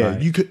fluid. And yeah,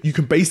 like, you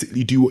can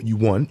basically do what you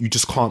want. You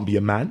just can't be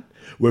a man.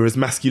 Whereas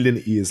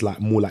masculinity is like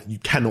more like you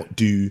cannot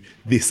do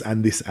this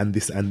and this and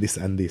this and this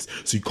and this.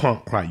 So you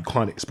can't cry, you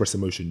can't express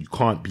emotion, you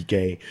can't be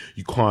gay,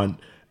 you can't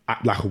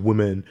act like a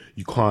woman,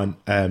 you can't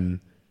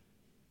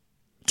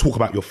talk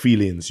about your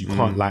feelings, you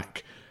can't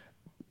like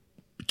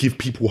give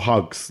people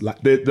hugs.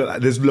 Like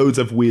there's loads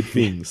of weird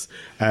things.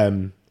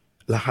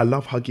 Like I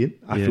love hugging.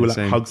 I feel like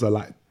hugs are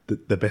like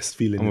the best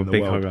feeling in the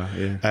world. I'm a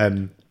big hugger,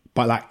 yeah.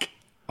 But like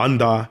and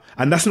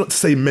that's not to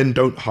say men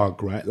don't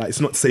hug, right? Like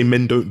it's not to say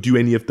men don't do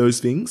any of those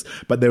things,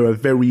 but there are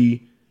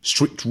very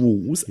strict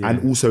rules,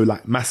 and also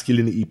like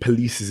masculinity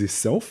polices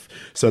itself.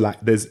 So like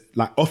there's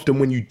like often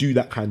when you do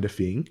that kind of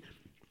thing,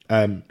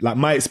 like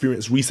my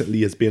experience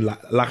recently has been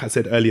like I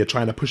said earlier,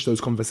 trying to push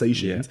those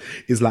conversations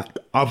is like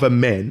other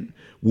men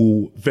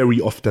will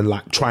very often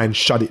like try and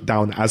shut it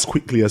down as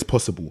quickly as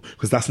possible,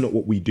 because that's not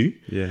what we do.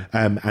 Yeah.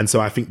 And so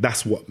I think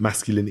that's what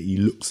masculinity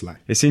looks like.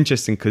 It's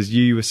interesting because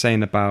you were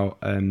saying about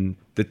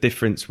the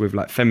difference with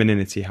like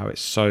femininity, how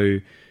it's so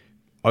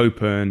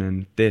open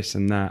and this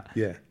and that.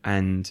 Yeah.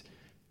 And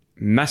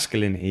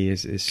masculinity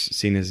is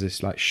seen as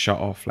this like shut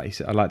off. Like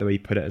I like the way you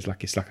put it, as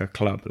like it's like a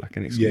club, like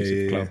an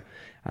exclusive club.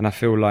 And I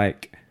feel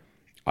like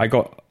I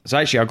got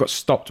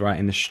stopped right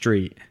in the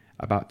street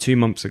about 2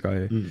 months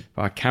ago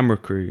by a camera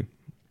crew.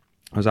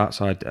 I was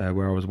outside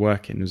where I was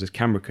working. There was this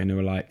camera crew, and they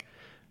were like,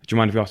 "Do you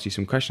mind if we ask you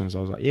some questions?" I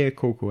was like, "Yeah,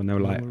 cool." And they were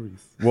like,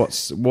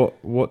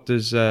 "What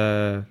does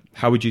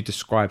how would you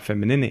describe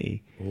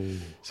femininity?" Ooh.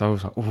 So I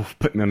was like, "Oh,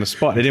 put me on the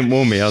spot." They didn't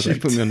warn me. I was like,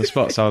 "Put me on the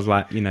spot." So I was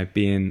like,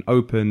 being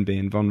open,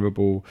 being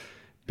vulnerable,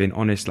 being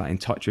honest, like in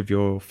touch with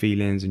your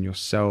feelings and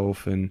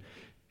yourself, and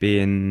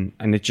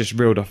it just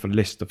reeled off a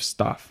list of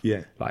stuff.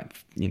 Yeah. Like,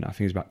 I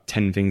think it was about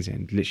 10 things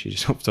in, literally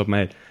just off the top of my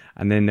head.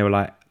 And then they were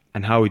like,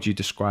 "And how would you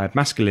describe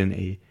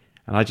masculinity?"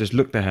 And I just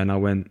looked at her and I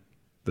went,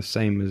 the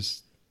same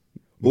as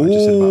what I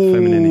just said about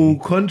femininity.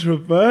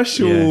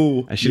 Controversial.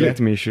 Yeah. And she looked at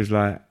me, she was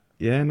like,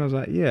 "Yeah." And I was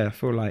like, "Yeah, I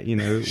feel like,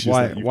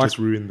 why just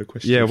ruined the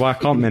question. Yeah, why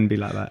can't men be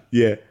like that?"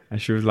 Yeah.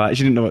 And she was like,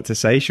 she didn't know what to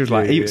say. She was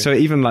like, so it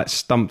even like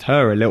stumped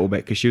her a little bit,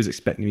 because she was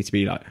expecting me to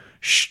be like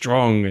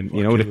strong and,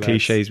 all the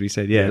cliches we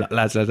said. Yeah, like,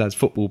 lads,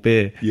 football,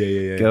 beer,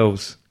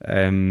 girls.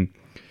 And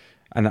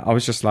I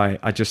was just like,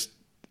 it just,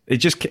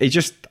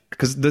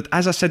 because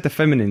as I said the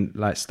feminine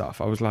like stuff,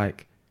 I was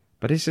like,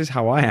 but this is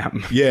how I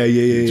am. Yeah.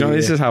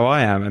 This is how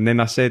I am. And then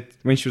I said,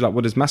 when she was like,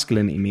 "What does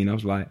masculinity mean?" I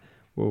was like,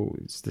 well,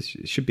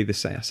 it should be the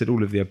same. I said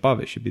all of the above,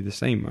 it should be the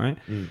same, right?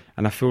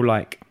 And I feel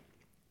like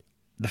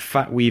the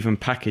fact we even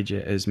package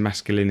it as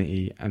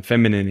masculinity and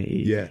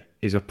femininity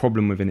is a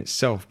problem within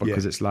itself,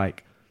 because it's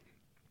like,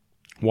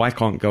 why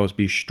can't girls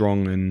be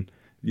strong and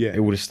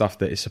all the stuff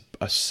that is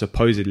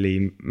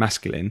supposedly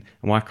masculine,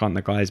 and why can't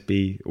the guys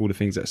be all the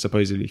things that are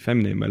supposedly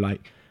feminine?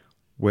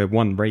 We're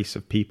one race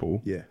of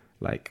people. Yeah.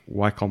 Like,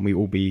 why can't we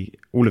all be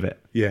all of it?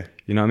 Yeah.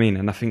 You know what I mean?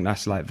 And I think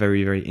that's like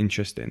very, very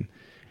interesting.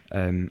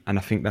 And I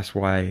think that's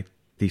why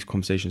these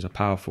conversations are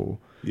powerful.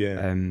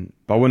 Yeah.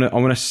 But I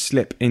want to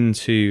slip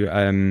into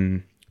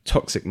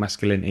toxic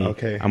masculinity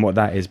and what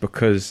that is,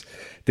 because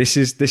this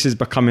is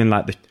becoming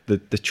like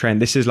the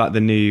trend. This is like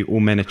the new all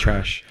men are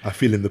trash. I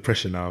feel in the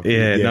pressure now.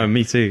 Yeah. No,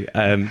 me too.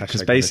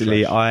 Because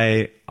basically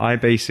I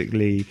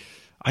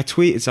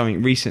tweeted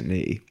something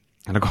recently,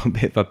 and I got a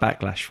bit of a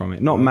backlash from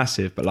it. Not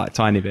massive, but like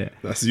tiny bit.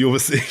 That's your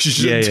mistake. You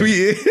shouldn't tweet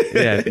it.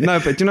 Yeah. No,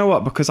 but do you know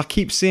what? Because I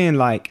keep seeing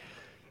like,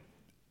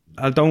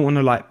 I don't want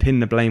to like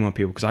pin the blame on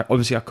people,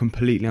 because I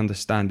completely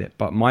understand it.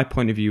 But my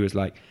point of view is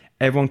like,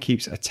 everyone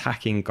keeps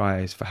attacking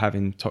guys for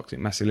having toxic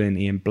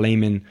masculinity and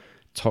blaming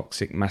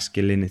toxic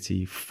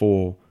masculinity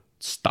for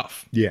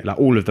stuff. Yeah. Like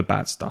all of the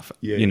bad stuff,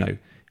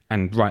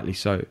 and rightly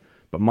so.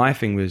 But my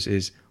thing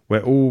is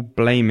we're all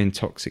blaming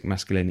toxic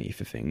masculinity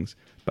for things,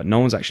 but no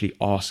one's actually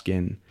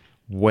asking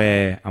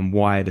where and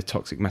why the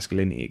toxic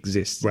masculinity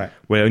exists. Right.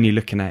 We're only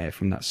looking at it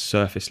from that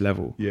surface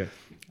level. Yeah.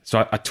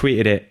 So I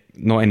tweeted it,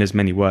 not in as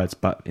many words,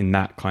 but in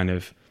that kind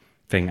of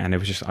thing. And it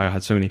was just, I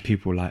had so many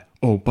people like,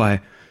 "Oh,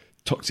 by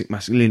toxic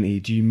masculinity,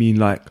 do you mean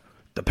like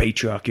the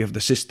patriarchy of the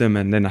system?"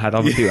 And then I had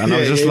other people, and I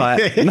was just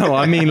like, no,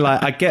 I mean,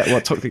 like, I get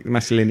what toxic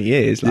masculinity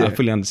is. Like, I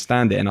fully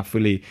understand it, and I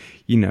fully,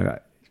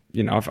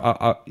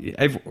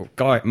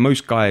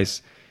 most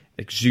guys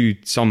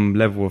exude some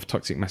level of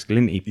toxic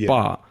masculinity,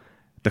 but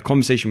the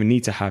conversation we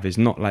need to have is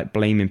not like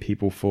blaming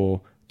people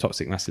for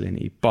toxic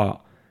masculinity,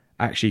 but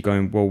actually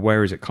going, well,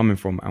 where is it coming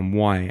from and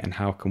why, and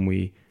how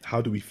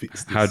do we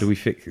fix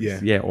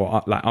this? Yeah.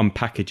 Or like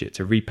unpackage it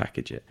to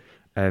repackage it.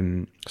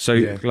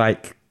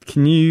 Like,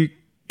 can you,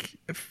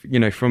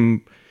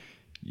 from,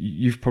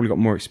 you've probably got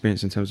more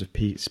experience in terms of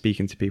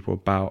speaking to people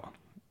about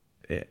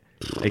it,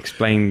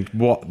 explain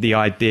what the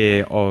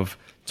idea of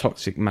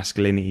toxic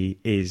masculinity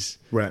is,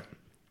 right?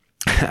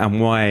 And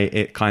why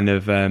it kind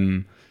of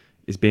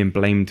is being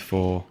blamed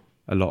for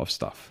a lot of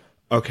stuff.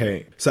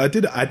 Okay, so I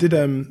did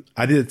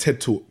a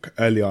TED talk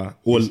earlier,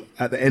 or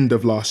at the end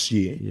of last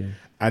year,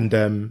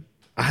 and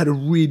I had a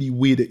really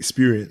weird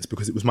experience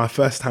because it was my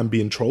first time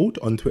being trolled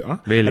on Twitter.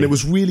 Really? And it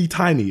was really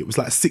tiny. It was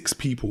like 6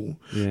 people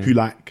who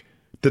like,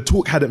 the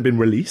talk hadn't been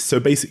released. So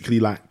basically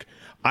like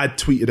I'd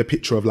tweeted a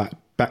picture of like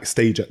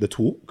backstage at the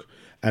talk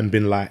and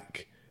been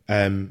like,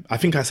 I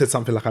think I said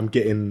something like I'm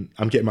getting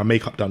my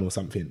makeup done or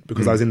something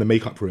because I was in the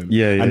makeup room.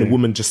 And the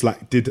woman just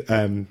like did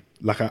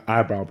like an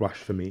eyebrow brush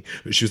for me.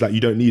 But she was like, you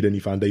don't need any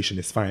foundation,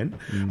 it's fine.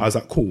 I was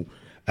like, cool.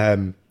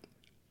 And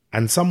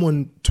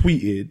someone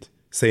tweeted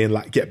saying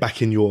like, get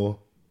back in your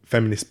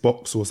feminist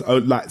box or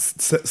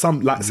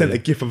sent a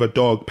gif of a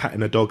dog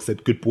patting a dog,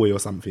 said good boy or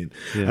something.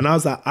 And I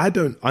was like, I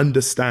don't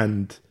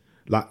understand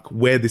like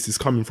where this is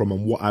coming from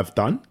and what I've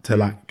done to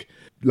like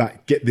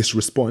get this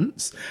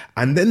response.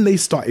 And then they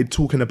started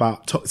talking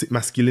about toxic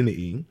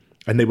masculinity,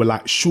 and they were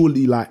like,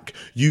 surely like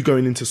you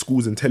going into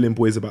schools and telling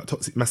boys about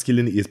toxic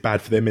masculinity is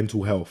bad for their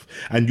mental health,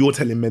 and you're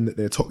telling men that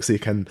they're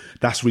toxic and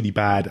that's really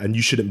bad and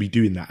you shouldn't be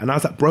doing that. And I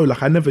was like, bro,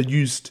 like I never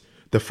used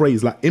the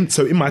phrase like in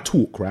my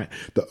talk, right,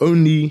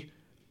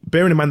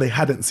 bearing in mind they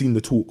hadn't seen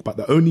the talk, but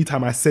the only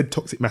time I said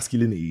toxic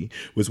masculinity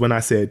was when I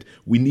said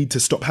we need to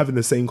stop having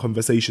the same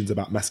conversations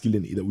about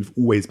masculinity that we've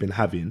always been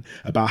having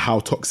about how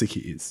toxic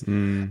it is.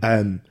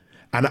 And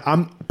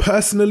I'm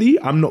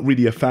not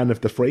really a fan of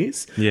the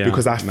phrase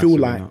because I feel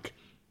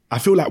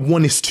like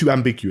one is too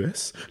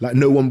ambiguous. Like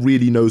no one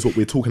really knows what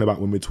we're talking about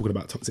when we're talking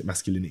about toxic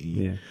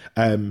masculinity.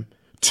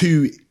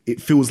 2,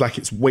 it feels like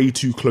it's way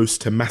too close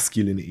to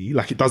masculinity.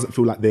 Like it doesn't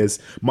feel like there's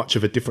much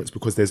of a difference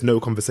because there's no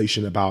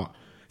conversation about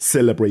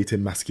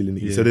celebrating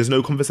masculinity. So there's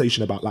no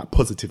conversation about like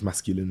positive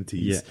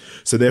masculinities.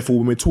 So therefore,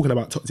 when we're talking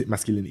about toxic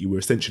masculinity, we're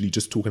essentially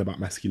just talking about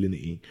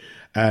masculinity.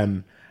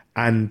 And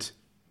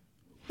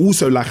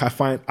also like I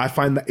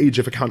find the age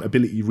of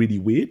accountability really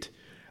weird.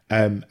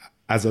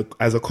 As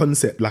a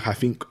concept, like I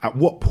think at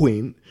what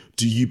point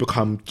do you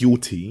become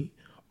guilty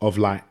of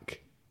like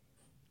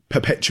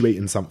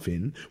perpetuating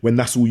something when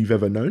that's all you've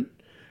ever known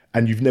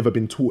and you've never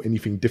been taught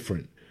anything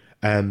different?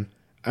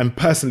 And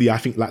personally, I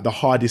think like the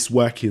hardest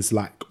work is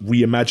like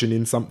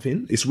reimagining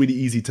something. It's really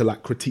easy to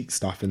like critique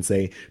stuff and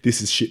say,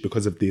 this is shit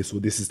because of this, or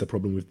this is the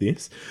problem with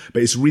this.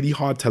 But it's really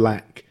hard to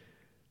like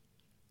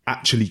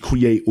actually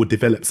create or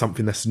develop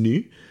something that's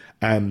new.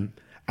 And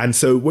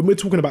so when we're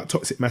talking about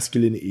toxic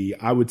masculinity,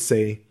 I would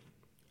say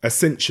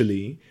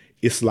essentially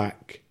it's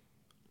like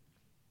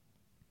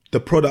the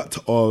product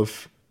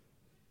of,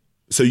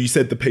 so you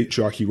said the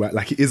patriarchy, right?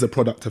 Like it is a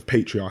product of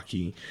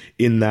patriarchy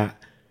in that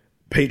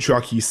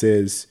patriarchy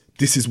says,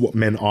 this is what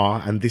men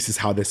are and this is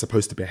how they're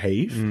supposed to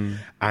behave.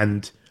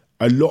 And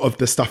a lot of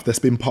the stuff that's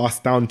been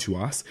passed down to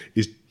us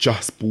is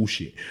just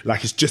bullshit.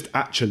 Like it's just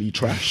actually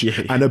trash.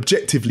 And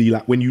objectively,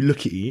 like when you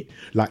look at it,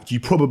 like you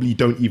probably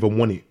don't even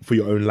want it for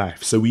your own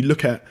life. So we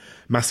look at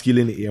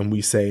masculinity and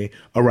we say,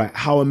 all right,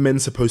 how are men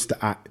supposed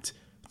to act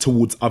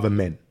towards other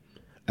men?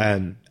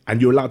 And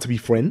you're allowed to be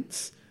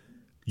friends.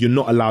 You're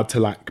not allowed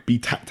to like be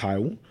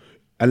tactile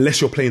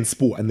unless you're playing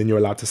sport, and then you're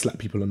allowed to slap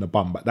people on the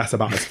bum. But that's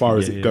about as far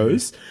as it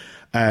goes.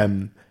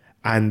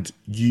 And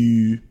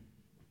you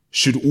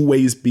should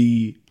always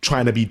be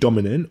trying to be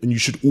dominant, and you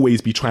should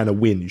always be trying to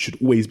win. You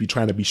should always be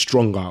trying to be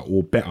stronger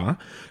or better.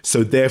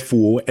 So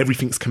therefore,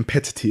 everything's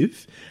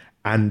competitive,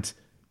 and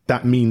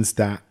that means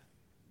that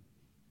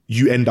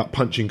you end up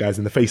punching guys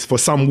in the face for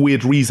some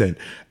weird reason.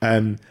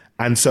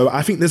 And so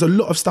I think there's a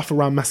lot of stuff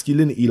around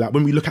masculinity. Like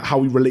when we look at how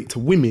we relate to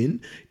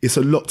women, it's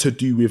a lot to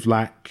do with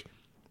like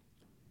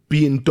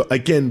being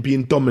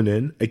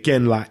dominant,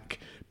 again, like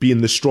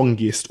being the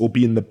strongest or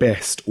being the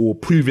best or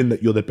proving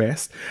that you're the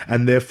best.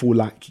 And therefore,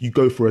 like you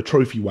go for a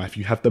trophy wife,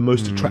 you have the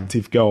most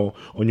attractive girl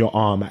on your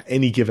arm at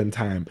any given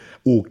time,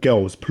 or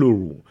girls,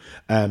 plural.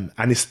 And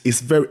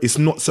it's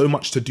not so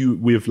much to do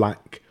with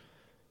like,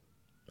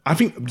 I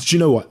think, do you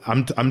know what?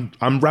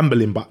 I'm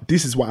rambling, but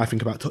this is what I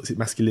think about toxic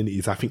masculinity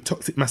is I think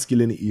toxic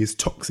masculinity is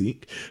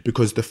toxic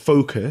because the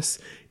focus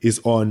is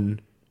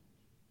on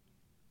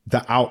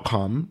the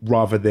outcome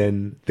rather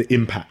than the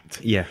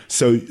impact.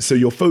 So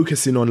you're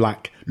focusing on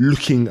like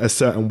looking a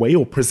certain way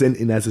or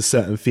presenting as a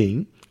certain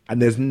thing, and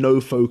there's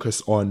no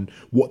focus on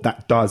what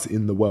that does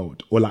in the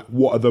world, or like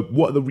what are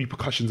the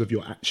repercussions of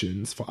your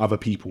actions for other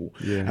people.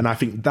 And I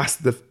think that's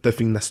the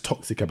thing that's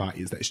toxic about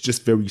it, is that it's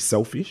just very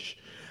selfish.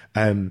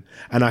 And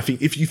I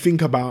think if we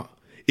think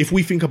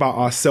about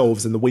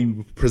ourselves and the way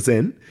we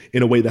present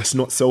in a way that's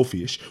not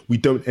selfish, we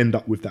don't end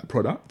up with that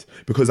product.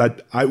 Because I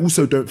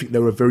also don't think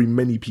there are very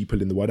many people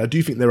in the world. I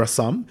do think there are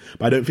some,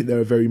 but I don't think there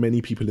are very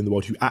many people in the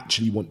world who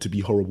actually want to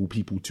be horrible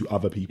people to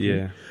other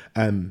people.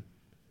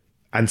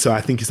 And so I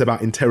think it's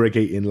about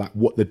interrogating like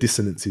what the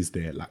dissonance is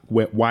there. Like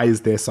why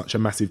is there such a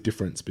massive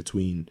difference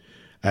between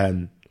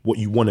what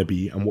you want to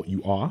be and what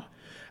you are?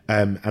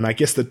 And I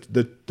guess the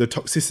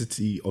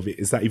toxicity of it,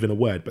 is that even a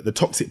word? But the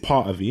toxic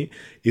part of it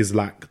is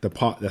like the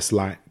part that's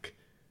like,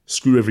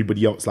 screw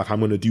everybody else. Like I'm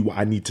going to do what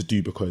I need to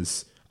do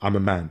because I'm a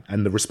man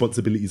and the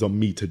responsibility is on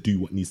me to do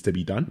what needs to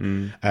be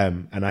done.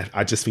 And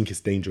I just think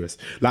it's dangerous.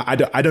 Like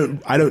I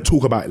don't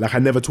talk about it. Like I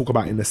never talk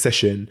about it in a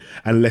session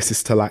unless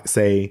it's to like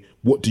say,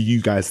 what do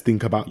you guys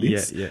think about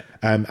this? Yeah.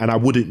 And I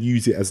wouldn't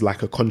use it as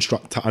like a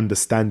construct to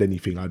understand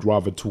anything. I'd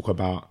rather talk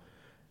about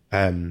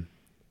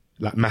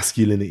like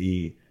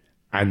masculinity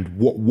and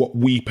what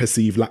we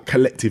perceive, like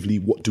collectively,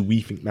 what do we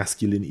think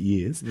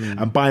masculinity is?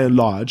 And by and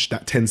large,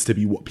 that tends to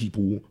be what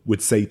people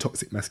would say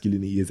toxic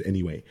masculinity is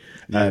anyway.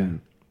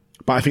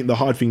 But I think the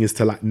hard thing is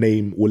to like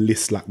name or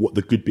list like what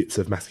the good bits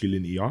of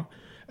masculinity are.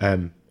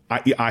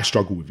 I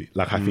struggle with it.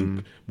 Like I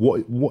think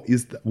what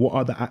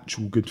are the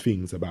actual good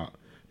things about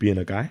being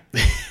a guy?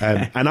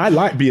 And I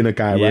like being a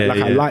guy,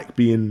 right? I like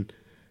being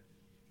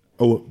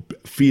or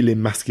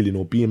feeling masculine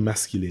or being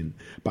masculine.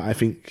 But I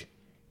think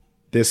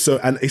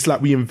and it's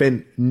like we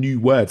invent new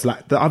words.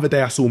 Like the other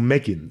day I saw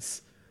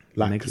Meggings,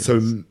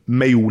 so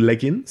male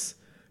leggings,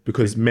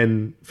 because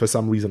men for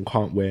some reason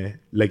can't wear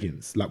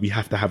leggings. Like we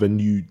have to have a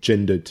new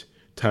gendered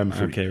term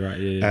for it. Okay, right,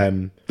 yeah.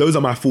 Those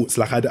are my thoughts.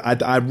 Like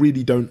I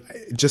really don't.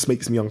 It just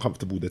makes me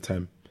uncomfortable, the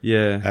term.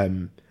 Yeah.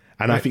 And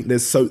I think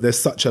there's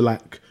such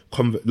a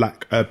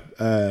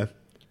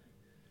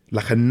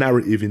a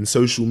narrative in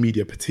social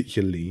media,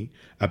 particularly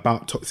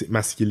about toxic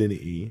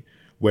masculinity,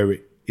 where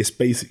it's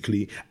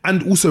basically,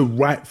 and also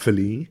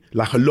rightfully,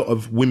 like a lot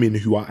of women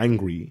who are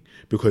angry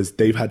because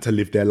they've had to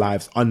live their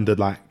lives under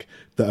like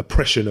the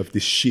oppression of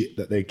this shit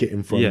that they're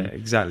getting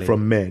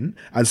from men,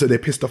 and so they're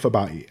pissed off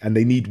about it and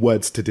they need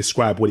words to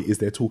describe what it is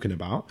they're talking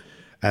about.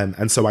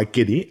 And so I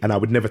get it, and I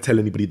would never tell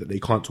anybody that they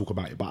can't talk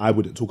about it, but I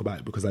wouldn't talk about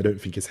it because I don't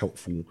think it's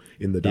helpful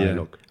in the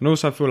dialogue. And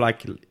also I feel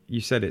like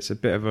you said it's a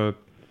bit of a,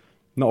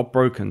 not a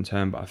broken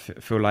term, but I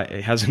feel like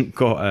it hasn't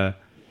got a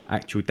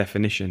actual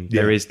definition.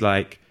 Yeah. There is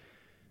like,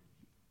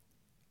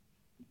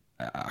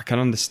 I can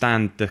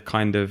understand the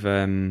kind of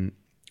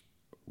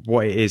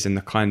what it is and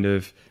the kind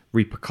of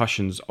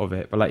repercussions of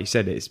it, but like you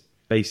said, it's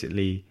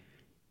basically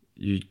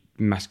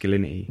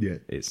masculinity. Yeah.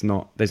 It's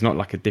not, there's not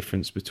like a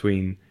difference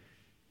between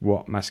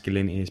what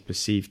masculinity is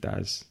perceived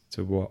as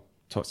to what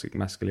toxic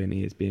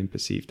masculinity is being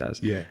perceived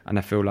as. Yeah. And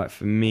I feel like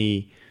for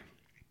me,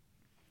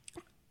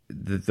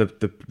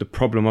 the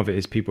problem of it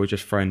is people are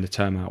just throwing the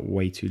term out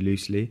way too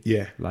loosely.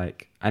 Yeah.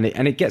 Like, and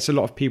it gets a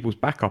lot of people's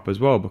back up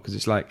as well, because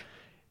it's like,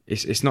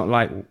 it's not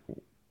like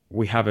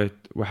we're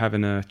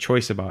having a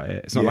choice about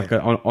it. It's not like an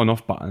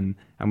on-off button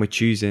and we're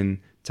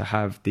choosing to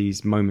have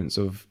these moments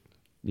of,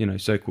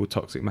 so-called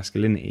toxic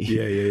masculinity.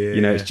 Yeah.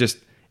 It's just,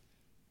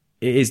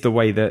 it is the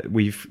way that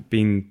we've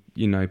been,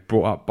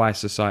 brought up by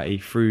society,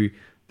 through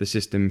the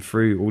system,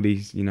 through all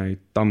these,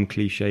 dumb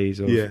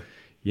cliches of,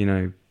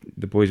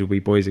 the boys will be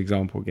boys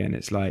example again.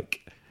 It's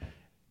like,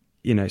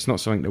 it's not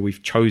something that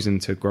we've chosen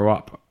to grow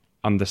up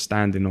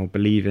understanding or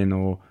believing,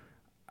 or,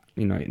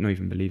 not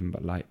even believing,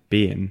 but like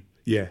being.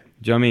 Yeah.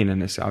 Do you know what I mean?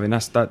 And that's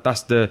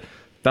the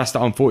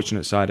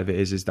unfortunate side of it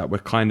is that we're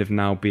kind of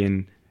now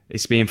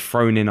it's being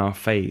thrown in our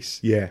face.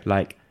 Yeah.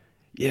 Like,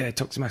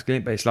 toxic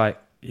masculinity, but it's like,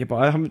 but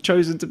I haven't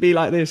chosen to be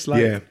like this.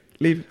 Like,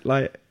 leave,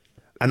 like.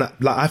 And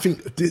I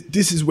think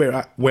this is where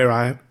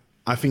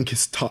I think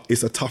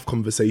it's a tough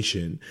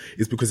conversation,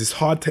 is because it's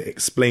hard to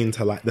explain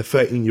to like the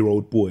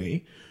 13-year-old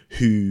boy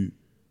who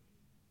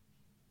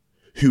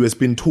has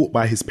been taught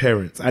by his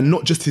parents, and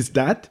not just his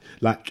dad,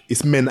 like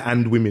it's men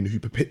and women who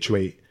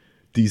perpetuate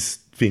these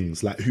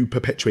things, like who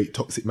perpetuate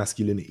toxic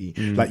masculinity.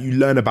 Like you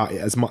learn about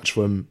it as much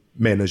from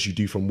men as you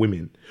do from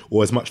women,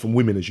 or as much from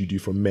women as you do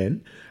from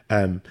men.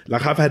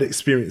 Like I've had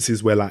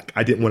experiences where like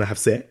I didn't want to have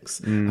sex,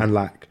 and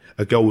like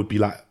a girl would be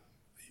like,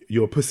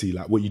 you're a pussy,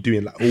 like what you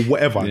doing, like, or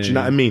whatever. Do you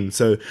know what I mean?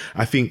 So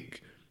I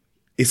think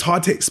it's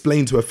hard to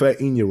explain to a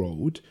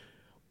 13-year-old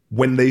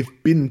when they've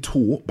been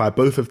taught by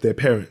both of their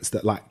parents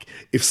that like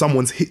if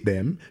someone's hit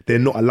them, they're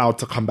not allowed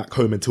to come back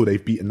home until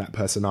they've beaten that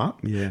person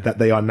up, that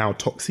they are now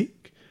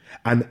toxic.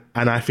 And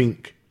I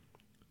think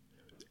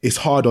it's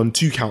hard on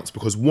two counts,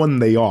 because one,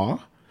 they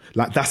are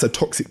like, that's a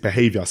toxic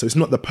behavior. So it's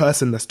not the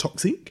person that's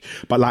toxic,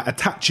 but like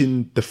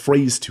attaching the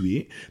phrase to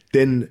it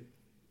then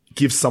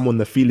gives someone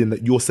the feeling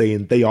that you're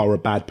saying they are a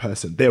bad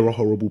person, they're a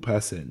horrible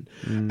person.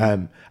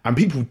 And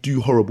people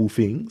do horrible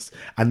things.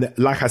 And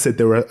like I said,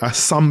 there are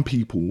some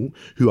people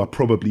who are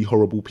probably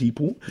horrible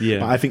people. Yeah.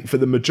 But I think for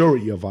the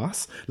majority of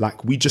us,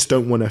 like we just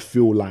don't want to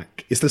feel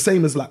like, it's the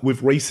same as like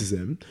with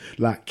racism.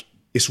 Like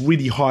it's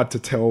really hard to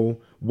tell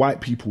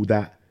white people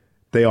that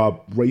they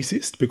are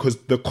racist, because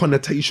the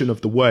connotation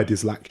of the word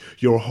is like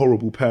you're a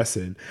horrible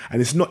person,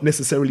 and it's not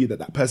necessarily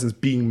that person's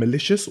being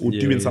malicious or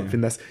doing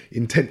something that's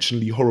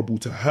intentionally horrible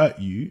to hurt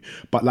you,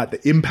 but like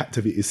the impact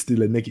of it is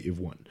still a negative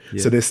one.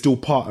 So they're still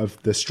part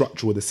of the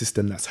structure or the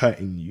system that's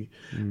hurting you.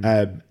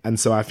 And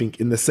so I think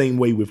in the same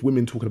way with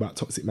women talking about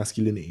toxic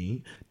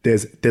masculinity,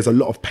 there's a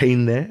lot of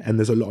pain there and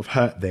there's a lot of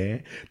hurt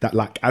there that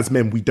like as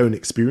men we don't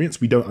experience,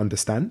 we don't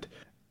understand.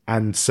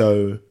 And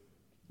so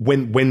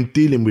when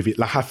dealing with it,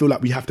 like I feel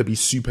like we have to be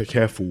super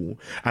careful.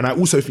 And I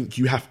also think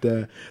you have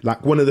to,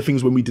 like, one of the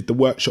things when we did the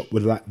workshop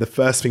was like the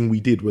first thing we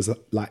did was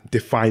like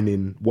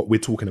defining what we're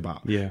talking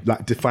about. Yeah.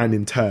 Like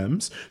defining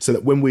terms so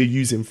that when we're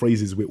using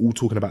phrases, we're all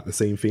talking about the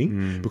same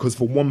thing. Because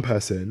for one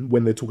person,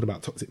 when they're talking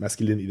about toxic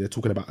masculinity, they're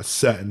talking about a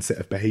certain set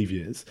of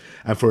behaviors.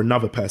 And for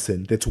another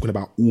person, they're talking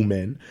about all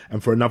men.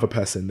 And for another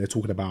person, they're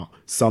talking about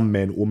some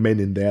men or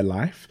men in their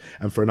life.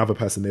 And for another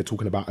person, they're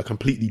talking about a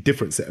completely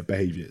different set of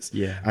behaviors.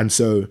 Yeah. And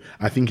so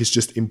I think it's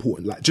just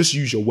important, like just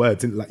use your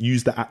words and like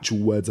use the actual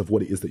words of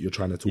what it is that you're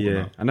trying to talk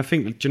about. And I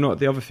think, do you know what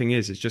the other thing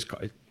is? It's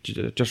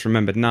just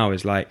remembered now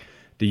is like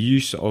the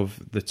use of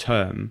the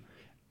term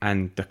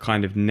and the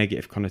kind of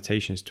negative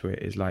connotations to it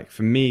is like,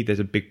 for me, there's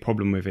a big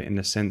problem with it in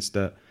the sense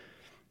that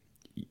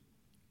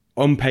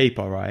on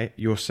paper, right,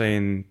 you're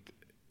saying,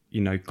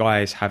 you know,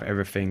 guys have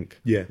everything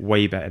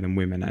way better than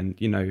women. And,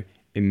 you know,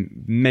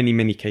 in many,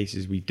 many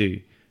cases we do,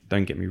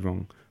 don't get me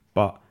wrong.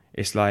 But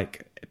it's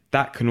like,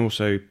 that can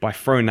also, by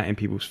throwing that in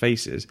people's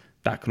faces,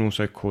 that can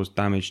also cause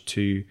damage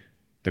to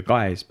the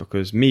guys.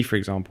 Because me, for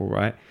example,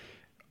 right,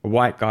 a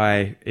white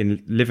guy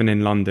living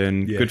in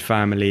London, good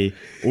family,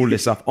 all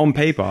this stuff. On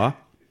paper,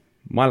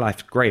 my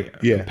life's great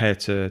compared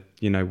to,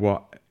 you know,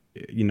 what,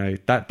 you know,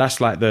 that's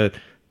like the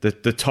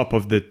top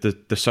of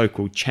the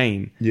so-called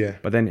chain. Yeah.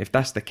 But then if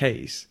that's the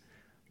case,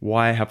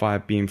 why have I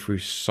been through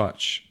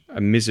such a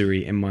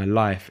misery in my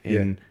life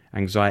in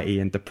anxiety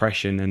and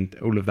depression and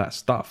all of that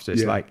stuff? So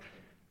it's like,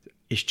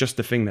 it's just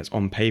the thing that's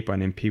on paper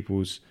and in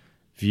people's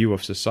view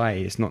of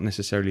society. It's not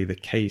necessarily the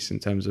case in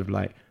terms of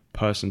like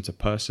person to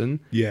person.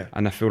 Yeah.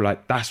 And I feel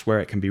like that's where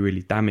it can be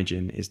really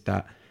damaging, is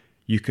that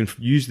you can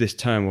use this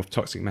term of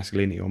toxic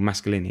masculinity or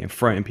masculinity and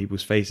throw it in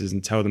people's faces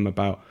and tell them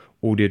about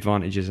all the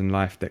advantages in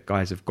life that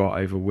guys have got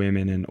over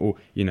women and, or,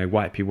 you know,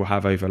 white people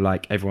have over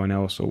like everyone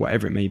else or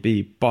whatever it may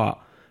be. But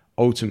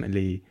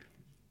ultimately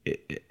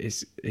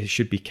it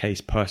should be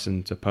case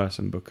person to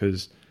person,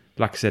 because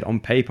like I said,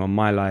 on paper,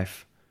 my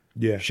life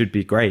should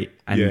be great.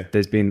 And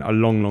there's been a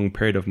long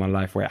period of my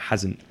life where it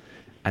hasn't.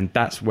 And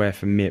that's where,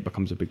 for me, it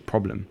becomes a big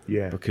problem.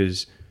 Yeah.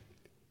 Because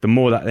the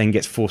more that then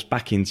gets forced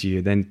back into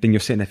you, then you're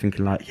sitting there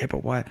thinking like, yeah,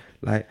 but why?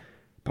 Like,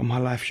 but my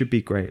life should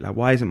be great. Like,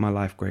 why isn't my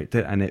life great?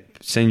 And it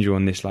sends you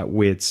on this like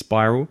weird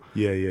spiral.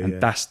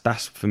 And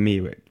that's for me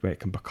where it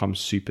can become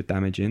super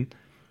damaging.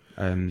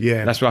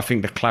 That's where I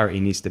think the clarity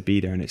needs to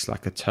be there. And it's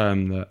like a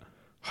term that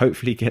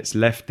hopefully gets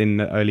left in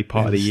the early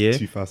part of the year,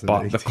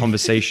 but the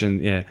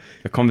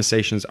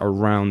conversations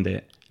around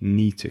it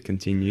need to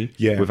continue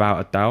without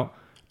a doubt,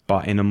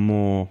 but in a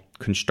more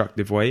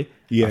constructive way.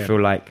 I feel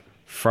like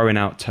throwing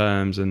out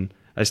terms, and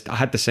I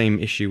had the same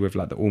issue with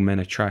like the all men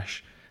are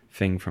trash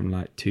thing from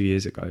like 2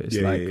 years ago. It's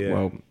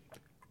well,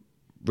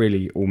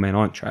 really all men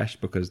aren't trash,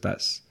 because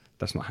that's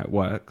not how it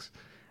works.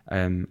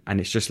 And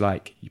it's just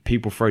like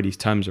people throw these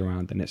terms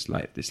around, and it's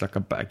like it's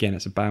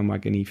a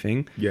bandwagon-y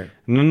thing. And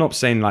I'm not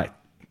saying like,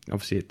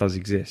 obviously it does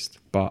exist,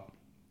 but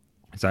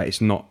it's like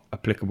it's not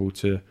applicable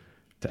to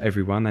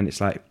everyone. And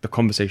it's like the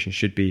conversation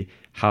should be,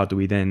 how do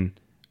we then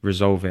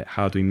resolve it?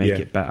 How do we make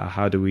it better?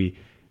 How do we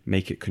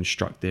make it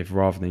constructive,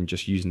 rather than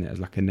just using it as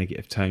like a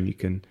negative term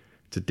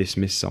to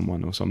dismiss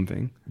someone or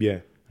something?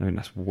 I think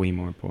that's way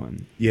more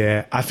important.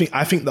 I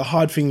think the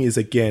hard thing is,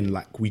 again,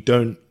 like we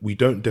don't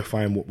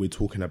define what we're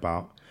talking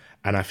about.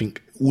 And I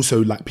think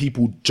also like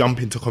people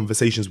jump into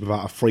conversations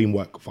without a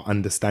framework for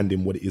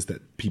understanding what it is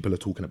that people are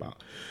talking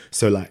about.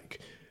 So like,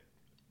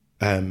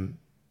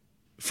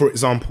 for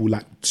example,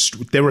 like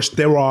there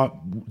are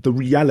the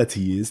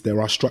reality is there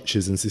are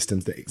structures and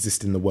systems that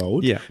exist in the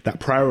world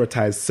that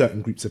prioritize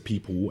certain groups of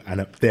people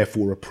and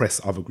therefore oppress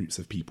other groups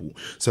of people.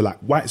 So like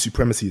white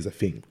supremacy is a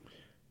thing.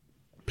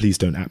 Please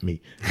don't at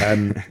me.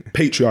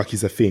 Patriarchy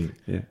is a thing.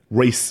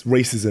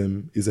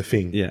 Racism is a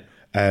thing.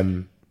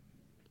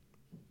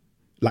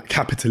 Like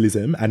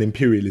capitalism and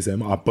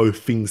imperialism are both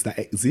things that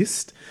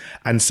exist.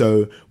 And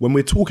so when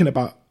we're talking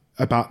about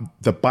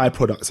the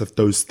byproducts of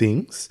those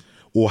things,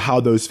 or how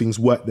those things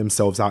work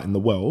themselves out in the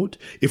world,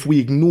 if we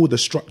ignore the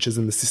structures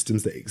and the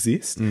systems that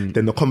exist,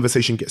 then the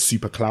conversation gets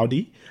super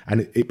cloudy,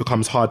 and it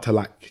becomes hard to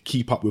like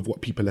keep up with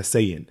what people are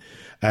saying.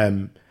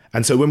 And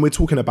so when we're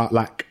talking about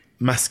like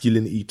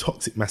masculinity,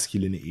 toxic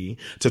masculinity,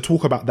 to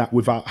talk about that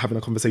without having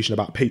a conversation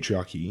about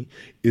patriarchy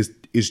is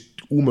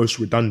almost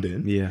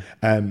redundant.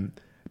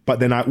 But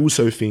then I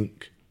also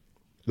think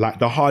like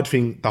the hard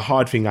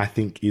thing I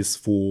think is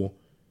for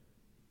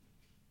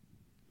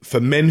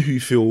men who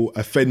feel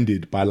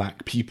offended by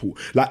like people,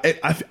 like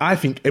I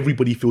think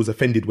everybody feels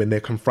offended when they're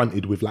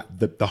confronted with like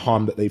the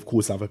harm that they've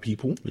caused other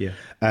people.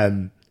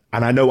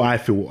 And I know I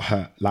feel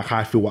hurt, like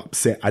I feel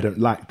upset. I don't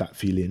like that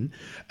feeling.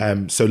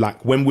 So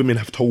like when women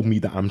have told me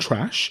that I'm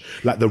trash,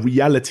 like the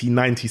reality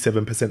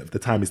 97% of the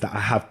time is that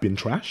I have been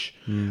trash.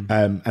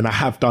 And I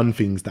have done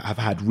things that have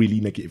had really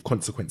negative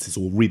consequences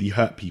or really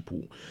hurt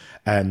people.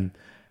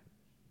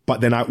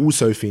 But then I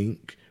also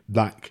think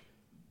like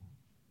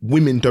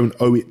women don't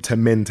owe it to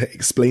men to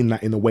explain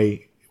that in a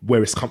way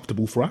where it's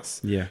comfortable for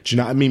us. Yeah. Do you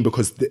know what I mean?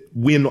 Because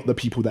we're not the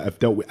people that have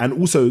dealt with, and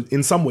also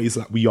in some ways,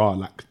 like we are,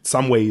 like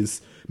some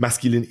ways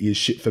masculinity is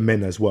shit for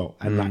men as well.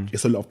 And like,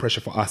 it's a lot of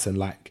pressure for us, and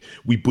like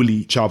we bully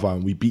each other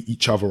and we beat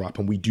each other up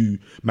and we do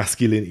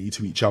masculinity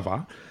to each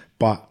other.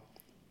 But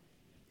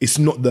it's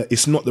not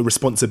the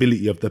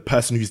responsibility of the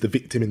person who's the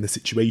victim in the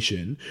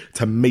situation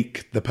to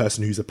make the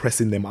person who's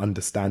oppressing them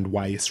understand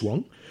why it's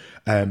wrong.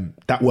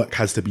 That work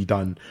has to be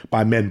done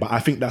by men, but I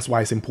think that's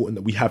why it's important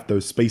that we have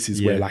those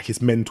spaces where like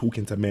it's men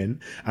talking to men,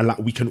 and like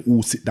we can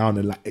all sit down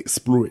and like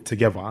explore it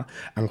together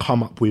and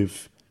come up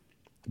with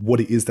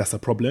what it is that's a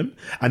problem.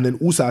 And then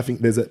also I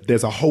think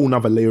there's a whole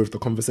nother layer of the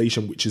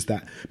conversation, which is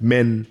that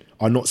men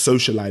are not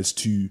socialized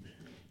to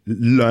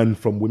learn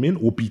from women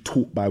or be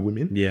taught by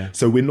women. Yeah.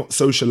 So we're not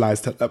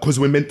socialized because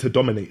we're meant to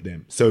dominate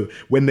them. So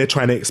when they're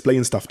trying to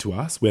explain stuff to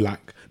us, we're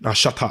like, "Now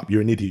shut up,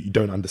 you're an idiot, you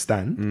don't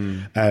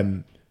understand."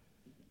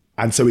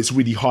 And so it's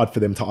really hard for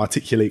them to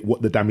articulate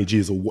what the damage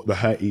is or what the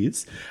hurt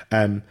is.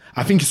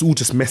 I think it's all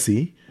just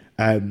messy.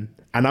 And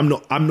I'm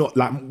not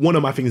like, one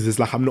of my things is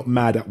like, I'm not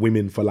mad at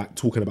women for like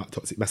talking about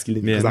toxic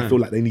masculinity, because I feel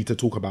like they need to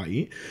talk about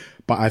it.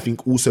 But I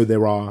think also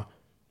there are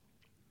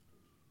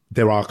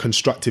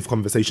constructive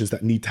conversations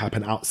that need to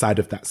happen outside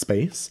of that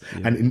space.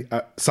 Yeah.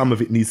 And some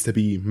of it needs to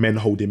be men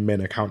holding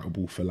men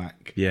accountable for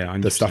like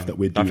the stuff that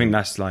we're doing. I think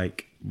that's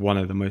like one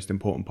of the most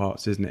important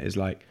parts, isn't it? Is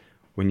like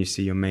when you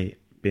see your mate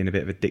being a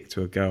bit of a dick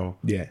to a girl,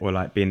 or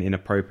like being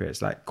inappropriate,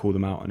 it's like call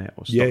them out on it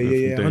or stop them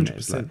from doing 100%. it.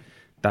 It's like,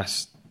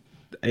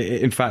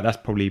 in fact, that's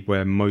probably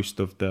where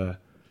most of the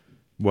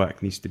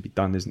work needs to be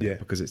done, isn't it?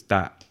 Because it's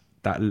that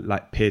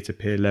like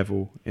peer-to-peer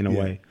level in a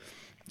way.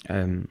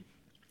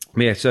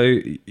 So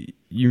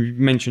you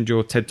mentioned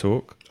your TED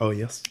Talk. Oh,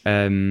 yes.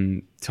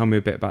 Tell me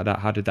a bit about that.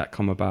 How did that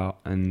come about?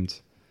 And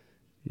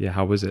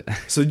how was it?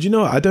 So, do you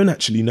know, I don't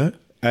actually know.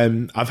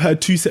 I've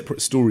heard two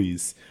separate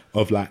stories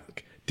of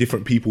like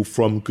different people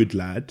from Good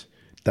Lad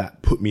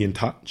that put me in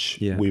touch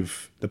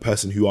with the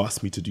person who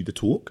asked me to do the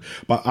talk.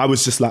 But I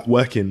was just like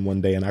working one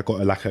day and I got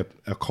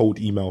a cold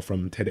email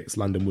from TEDx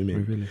London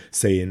Women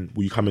saying,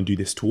 "Will you come and do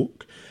this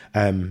talk?"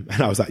 And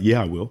I was like,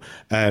 "Yeah, I will."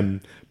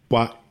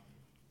 But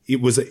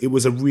it was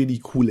a really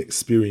cool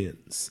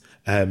experience.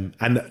 And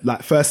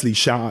like, firstly,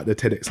 shout out the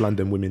TEDx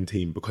London Women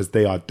team, because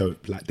they are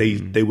dope. Like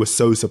they were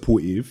so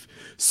supportive,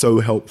 so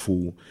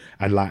helpful.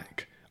 And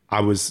like, I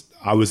was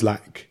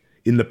like,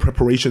 in the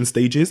preparation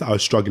stages, I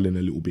was struggling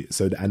a little bit.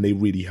 And they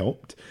really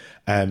helped.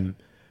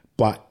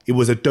 But it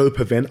was a dope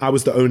event. I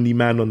was the only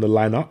man on the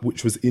lineup,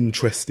 which was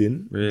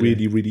interesting,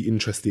 really, really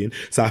interesting.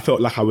 So I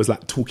felt like I was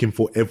like talking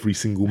for every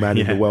single man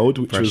in the world,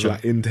 which was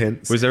like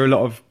intense. Was there a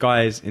lot of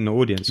guys in the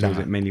audience, or was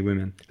it mainly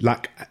women?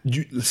 Like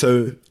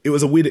so it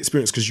was a weird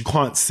experience because you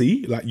can't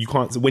see, like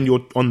when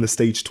you're on the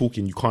stage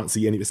talking, you can't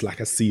see any. It's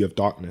like a sea of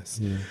darkness.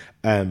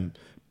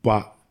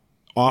 But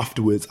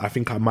afterwards, I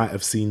think I might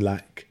have seen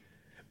like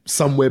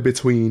somewhere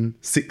between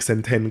 6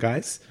 and 10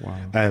 guys. Wow.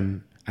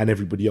 And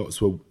everybody else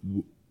were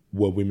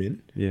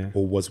women,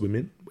 or was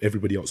women.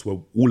 Everybody else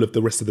all of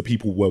the rest of the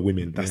people were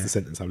women. That's the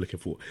sentence I'm looking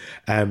for.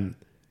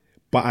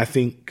 But I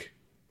think,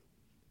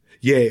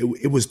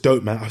 it was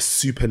dope, man. I was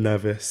super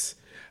nervous.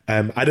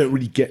 I don't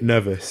really get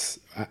nervous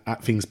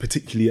at things,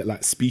 particularly at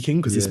like speaking,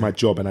 because it's my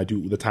job and I do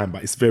it all the time,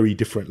 but it's very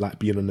different like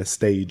being on a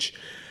stage.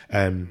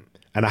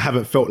 And I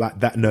haven't felt like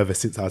that nervous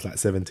since I was like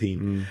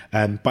 17.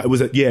 But it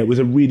was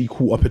a really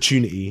cool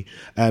opportunity,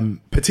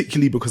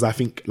 particularly because I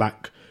think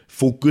like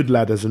for Good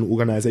Lad as an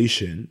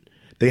organization,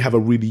 they have a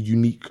really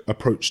unique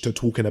approach to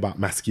talking about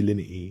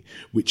masculinity,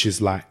 which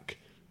is like,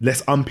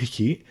 let's unpick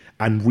it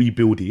and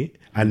rebuild it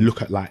and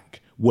look at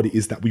like what it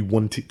is that we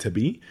want it to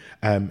be,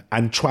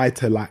 and try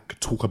to like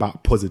talk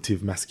about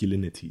positive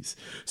masculinities.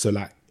 So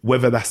like,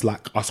 whether that's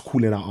like us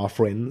calling out our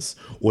friends,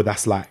 or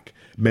that's like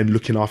men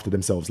looking after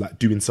themselves, like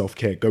doing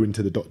self-care, going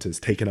to the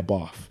doctors, taking a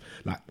bath,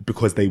 like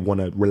because they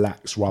want to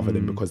relax rather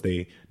than because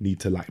they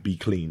need to like be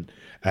clean.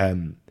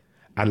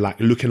 And like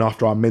looking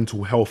after our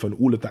mental health and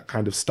all of that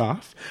kind of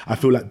stuff. I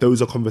feel like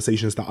those are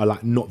conversations that are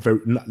like not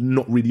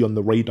really on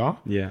the radar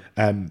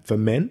for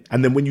men.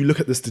 And then when you look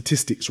at the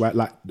statistics, right,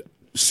 like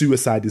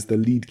suicide is the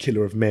lead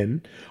killer of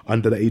men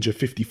under the age of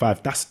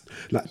 55. That's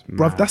like,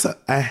 bruv, that's a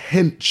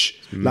hench.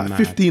 Like mad.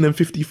 15 and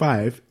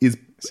 55 is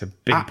it's a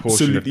big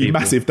absolutely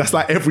massive. That's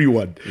like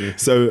everyone.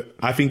 So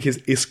I think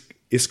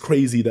it's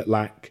crazy that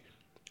like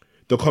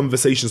the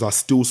conversations are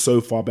still so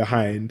far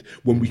behind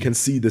when we can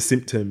see the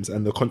symptoms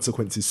and the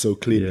consequences so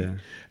clearly.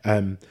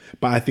 But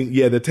I think,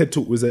 the TED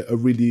Talk was a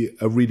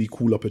really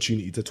cool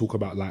opportunity to talk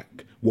about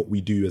like what we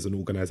do as an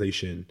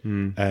organization,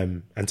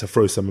 and to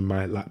throw some of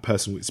my like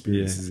personal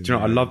experiences in. Do you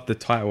know, I love the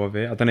title of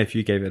it. I don't know if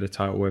you gave it a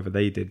title, whether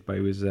they did, but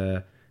it was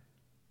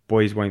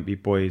Boys Won't Be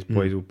Boys,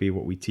 Boys Will Be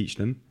What We Teach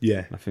Them.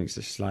 I think it's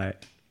just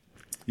like,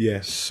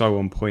 so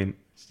on point.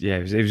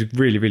 It was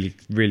really, really,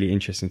 really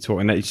interesting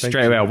talk. And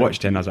straight away I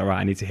watched it and I was like, right,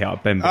 I need to hit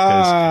up Ben, because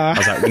I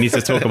was like, we need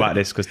to talk about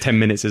this, because 10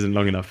 minutes isn't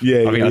long enough.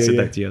 I think I said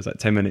that to you. I was like,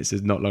 10 minutes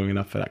is not long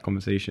enough for that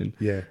conversation.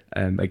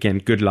 Again,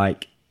 good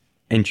like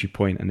entry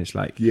point, and it's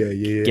like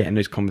getting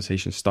those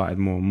conversations started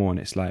more and more. And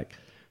it's like,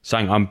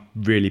 something I'm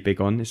really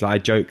big on. It's like I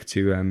joke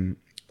to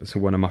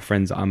one of my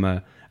friends that I'm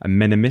a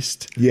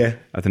minimist. Yeah.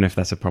 I don't know if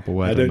that's a proper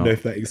word. I don't or not. know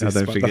if that exists. I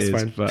don't think that's it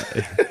is. fine. But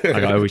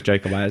like, I always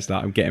joke about it. It's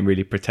like I'm getting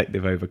really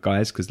protective over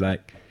guys because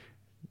like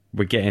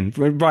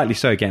we're rightly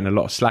so getting a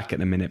lot of slack at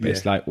the minute. But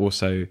it's like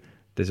also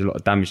there's a lot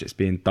of damage that's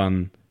being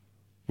done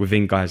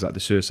within guys, like the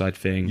suicide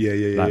thing.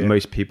 Like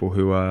most people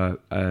who are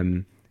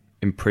in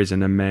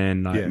prison are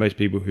men. Like most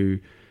people who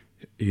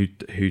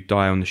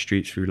die on the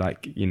streets through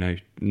like, you know,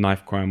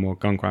 knife crime or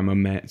gun crime are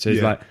men. So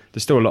it's like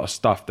there's still a lot of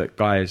stuff that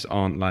guys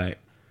aren't like,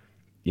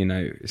 you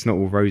know, it's not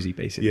all rosy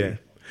basically.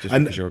 Just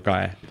because you're a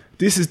guy.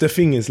 This is the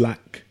thing is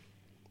like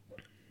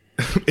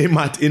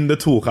in the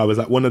talk I was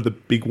like, one of the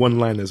big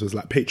one-liners was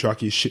like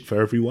patriarchy is shit for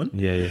everyone.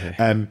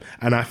 And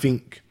I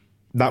think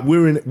that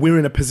we're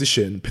in a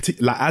position,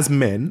 like as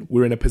men,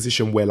 we're in a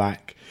position where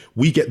like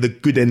we get the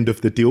good end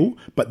of the deal,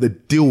 but the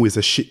deal is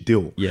a shit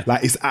deal.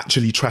 Like it's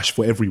actually trash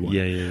for everyone.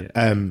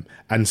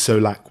 And so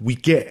like we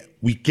get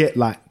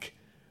like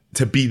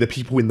to be the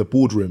people in the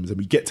boardrooms and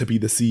we get to be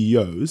the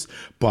CEOs,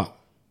 but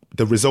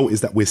the result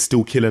is that we're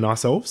still killing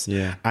ourselves.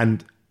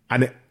 And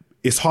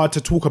it's hard to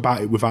talk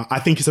about it without, I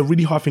think it's a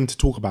really hard thing to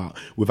talk about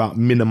without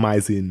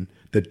minimizing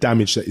the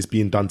damage that is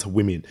being done to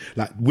women.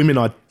 Like women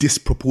are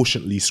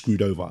disproportionately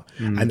screwed over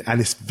and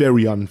it's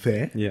very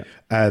unfair.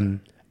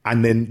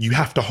 And then you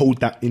have to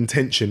hold that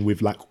intention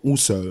with like,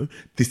 also,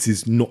 this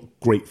is not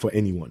great for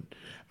anyone.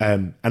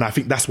 And I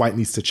think that's why it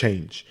needs to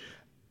change,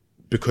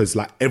 because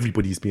like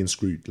everybody's being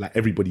screwed, like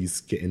everybody's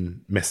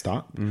getting messed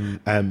up.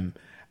 And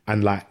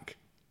like,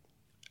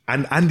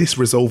 and it's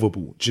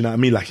resolvable. Do you know what I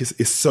mean? Like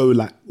it's so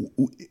like,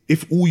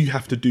 if all you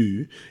have to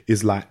do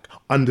is like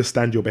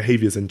understand your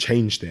behaviors and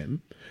change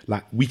them,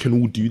 like we can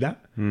all do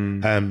that.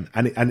 And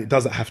it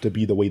doesn't have to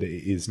be the way that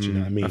it is. Do you know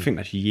what I mean? I think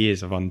that's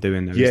years of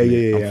undoing them.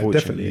 Unfortunately,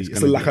 definitely.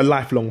 It's like a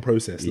lifelong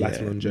process,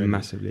 lifelong journey.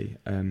 Massively.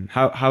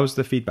 How's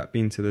the feedback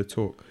been to the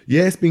talk?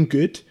 Yeah, it's been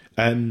good.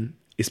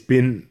 It's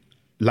been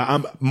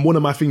like, one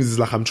of my things is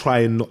like, I'm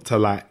trying not to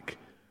like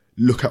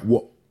look at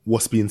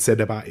what's being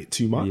said about it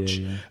too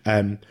much.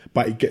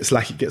 But it gets a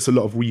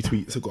lot of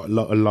retweets. It got a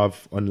lot of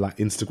love on like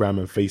Instagram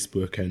and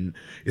Facebook, and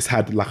it's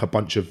had like a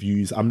bunch of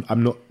views.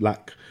 I'm not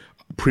like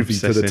privy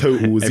to the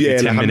totals.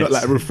 Like I'm not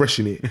like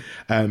refreshing it.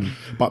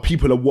 But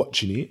people are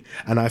watching it.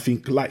 And I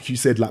think, like you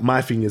said, like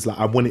my thing is like,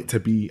 I wanted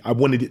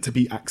it to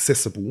be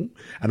accessible,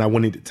 and I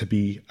wanted it to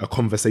be a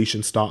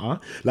conversation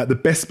starter. Like the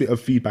best bit of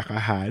feedback I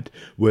had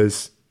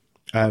was,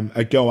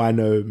 a girl I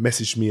know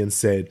messaged me and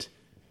said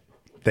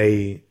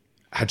they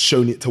had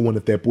shown it to one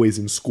of their boys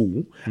in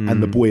school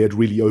and the boy had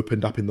really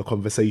opened up in the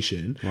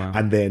conversation.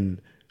 And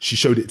then she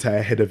showed it to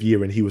her head of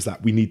year and he was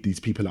like, we need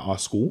these people at our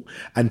school.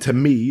 And to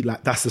me,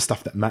 like that's the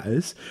stuff that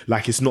matters.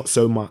 Like it's not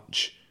so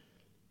much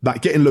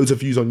like getting loads of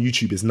views on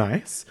YouTube is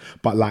nice,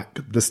 but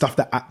like the stuff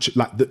that actually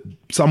like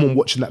someone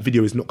watching that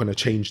video is not going to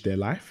change their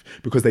life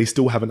because they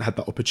still haven't had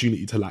the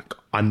opportunity to like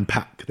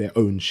unpack their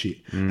own shit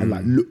and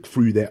like look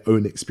through their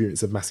own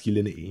experience of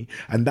masculinity.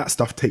 And that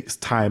stuff takes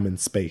time and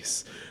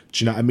space.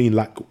 Do you know what I mean?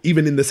 Like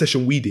even in the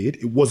session we did,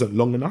 it wasn't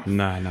long enough.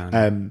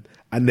 No.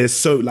 And there's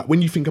so like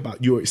when you think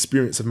about your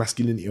experience of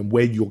masculinity and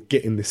where you're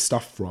getting this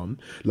stuff from,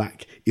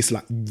 like it's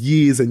like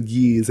years and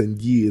years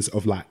and years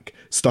of like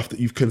stuff that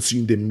you've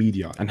consumed in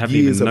media and haven't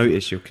even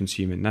noticed you're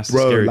consuming. That's the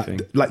scary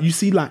thing. Like you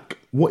see like,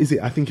 what is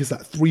it? I think it's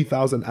like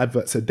 3,000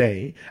 adverts a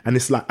day. And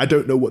it's like, I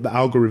don't know what the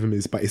algorithm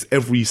is, but it's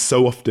every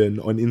so often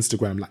on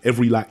Instagram, like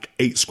every like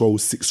 8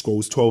 scrolls, 6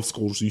 scrolls, 12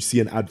 scrolls, you see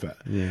an advert.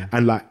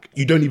 And like,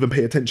 you don't even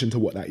pay attention to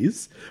what that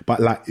is,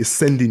 but like it's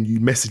sending you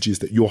messages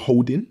that you're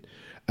holding.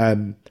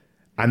 And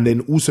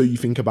then also you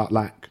think about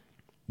like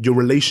your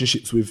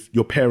relationships with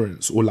your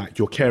parents or like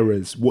your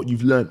carers, what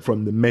you've learned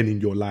from the men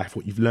in your life,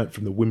 what you've learned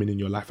from the women in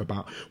your life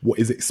about what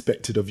is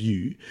expected of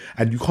you.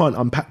 And you can't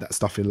unpack that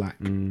stuff in like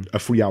a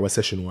 3-hour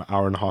session or an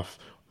hour and a half,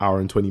 hour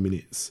and 20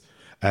 minutes.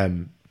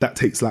 That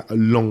takes like a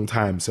long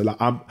time. So like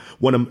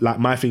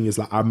my thing is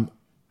like, I'm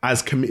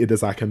as committed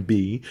as I can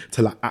be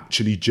to like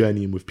actually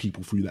journeying with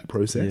people through that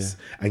process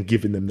and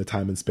giving them the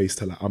time and space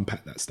to like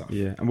unpack that stuff.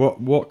 Yeah. And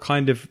what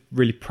kind of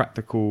really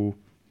practical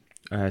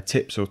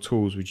tips or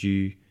tools would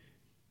you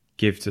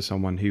give to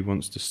someone who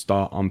wants to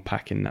start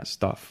unpacking that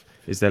stuff?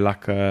 Is there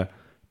like a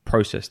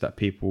process that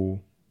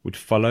people would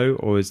follow,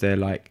 or is there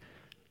like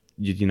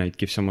you know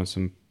give someone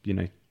some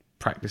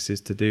practices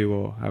to do,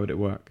 or how would it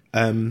work?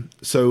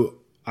 So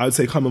I would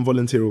say come and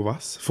volunteer with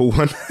us for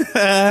one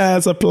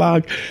as a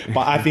plug.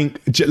 But I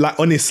think like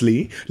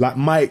honestly, like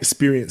my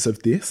experience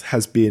of this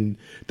has been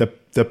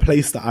the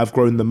place that I've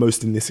grown the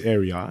most in this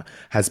area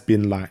has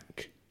been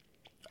like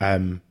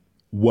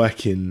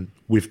working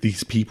with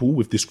these people,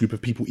 with this group of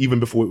people, even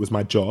before it was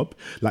my job,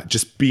 like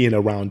just being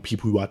around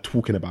people who are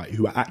talking about it,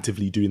 who are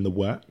actively doing the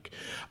work.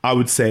 I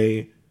would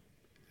say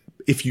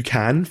if you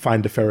can,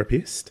 find a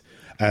therapist.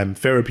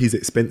 Therapy is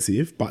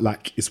expensive, but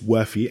like it's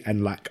worth it.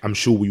 And like, I'm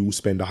sure we all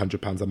spend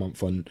 £100 a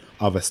month on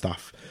other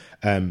stuff.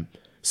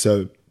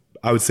 So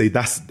I would say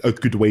that's a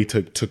good way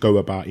to go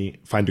about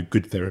it. Find a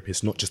good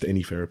therapist, not just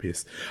any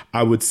therapist.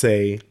 I would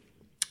say,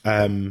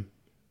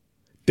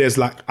 there's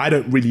like, I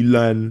don't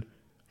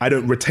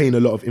retain a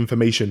lot of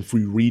information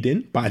through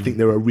reading, but I think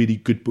there are really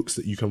good books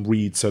that you can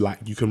read. So like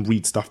you can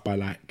read stuff by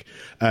like,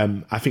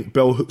 I think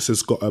Bell Hooks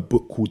has got a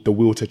book called The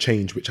Will to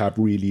Change, which I've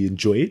really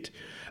enjoyed.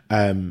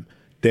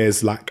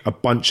 There's like a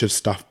bunch of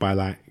stuff by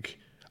like,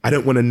 I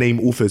don't want to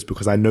name authors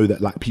because I know that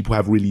like people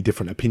have really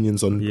different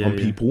opinions on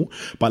people,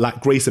 but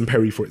like Grayson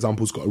Perry, for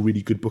example, has got a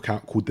really good book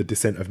out called The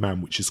Descent of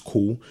Man, which is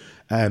cool.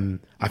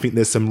 I think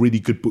there's some really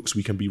good books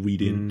we can be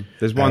reading.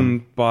 There's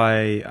one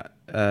by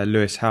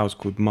Lewis Howes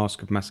called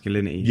Mask of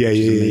Masculinity. Yeah, which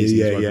is amazing.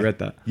 yeah. I've read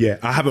that. Yeah,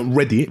 I haven't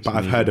read it, but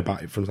I've heard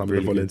about it from some of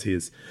the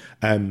volunteers.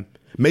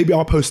 Maybe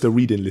I'll post a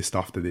reading list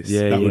after this.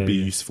 That would be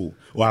useful.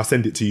 Or I'll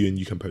send it to you and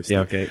you can post it.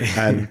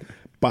 Okay.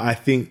 But I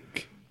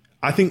think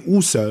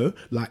also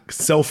like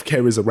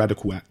self-care is a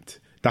radical act.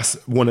 That's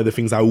one of the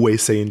things I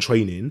always say in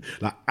training.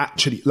 Like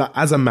actually, like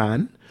as a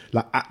man,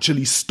 like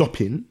actually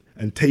stopping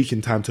and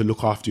taking time to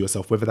look after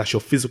yourself, whether that's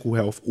your physical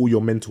health or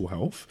your mental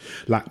health,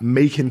 like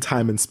making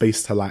time and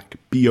space to like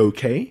be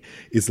okay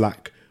is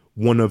like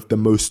one of the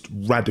most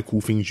radical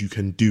things you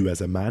can do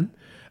as a man.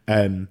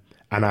 And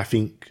I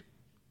think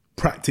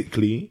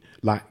practically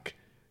like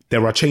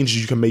there are changes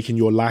you can make in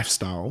your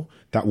lifestyle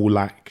that will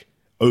like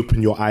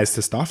open your eyes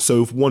to stuff.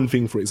 So if one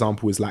thing, for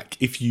example, is like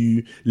if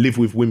you live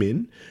with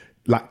women,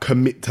 like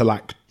commit to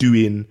like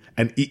doing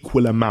an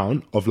equal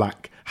amount of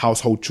like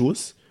household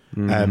chores.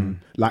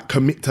 Like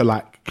commit to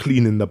like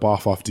cleaning the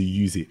bath after you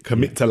use it,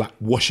 commit to like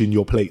washing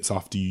your plates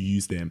after you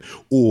use them,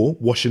 or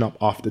washing up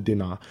after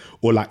dinner,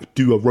 or like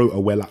do a rota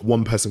where like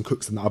one person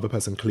cooks and the other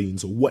person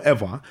cleans, or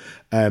whatever.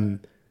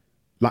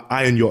 Like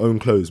iron your own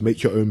clothes,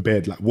 make your own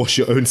bed, like wash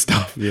your own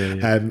stuff.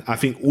 I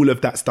think all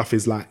of that stuff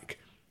is like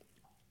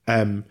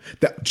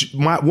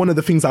one of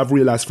the things I've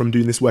realized from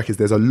doing this work is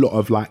there's a lot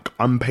of like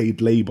unpaid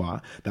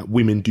labor that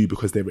women do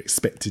because they're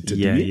expected to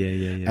do it.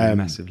 Yeah,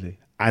 massively.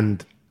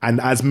 And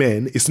as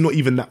men, it's not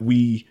even that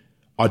we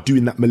are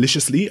doing that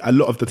maliciously. A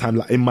lot of the time,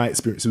 like in my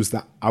experience, it was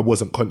that I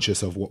wasn't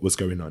conscious of what was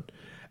going on.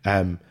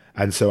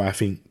 And so I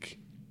think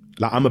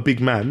like I'm a big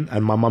man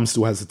and my mum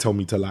still has to tell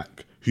me to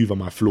like hoover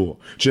my floor.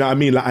 Do you know what I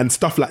mean? Like, and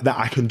stuff like that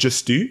I can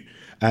just do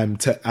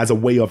as a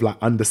way of like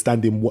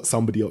understanding what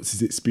somebody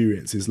else's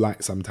experience is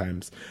like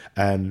sometimes.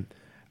 And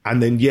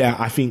then,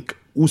 I think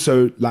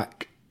also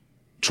like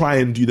try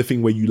and do the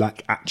thing where you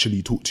like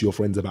actually talk to your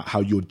friends about how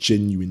you're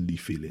genuinely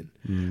feeling.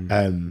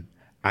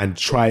 And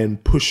try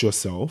and push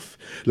yourself.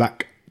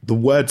 Like the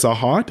words are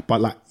hard,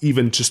 but like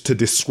even just to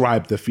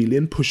describe the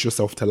feeling, push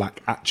yourself to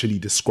like actually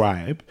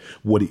describe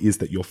what it is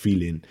that you're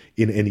feeling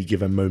in any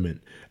given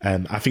moment.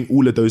 I think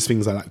all of those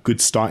things are like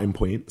good starting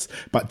points,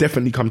 but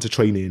definitely come to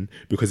training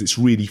because it's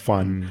really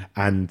fun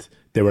and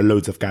there are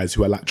loads of guys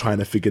who are like trying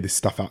to figure this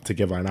stuff out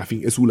together. And I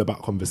think it's all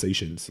about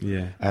conversations.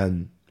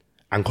 And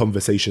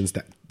conversations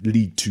that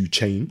lead to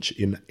change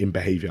in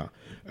behavior,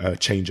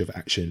 change of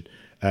action.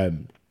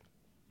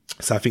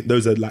 So I think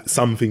those are like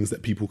some things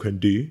that people can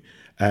do.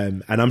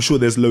 And I'm sure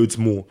there's loads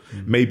more.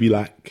 Maybe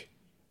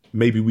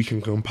we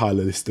can compile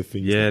a list of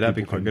things. Yeah, that'd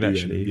be quite good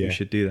actually. We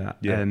should do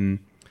that.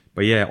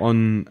 But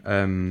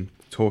on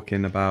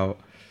talking about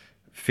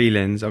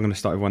feelings, I'm going to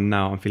start with one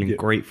now. I'm feeling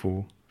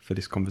grateful for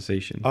this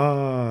conversation.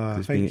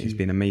 It's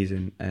been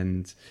amazing.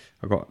 And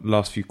I've got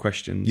last few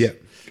questions. Yeah,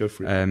 go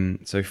for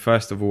it. So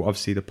first of all,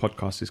 obviously the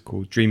podcast is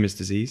called Dreamer's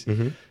Disease.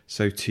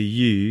 So to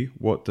you,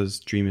 what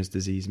does Dreamer's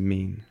Disease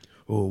mean?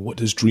 Oh, what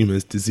does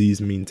Dreamer's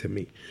Disease mean to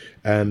me?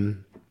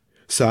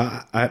 So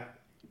I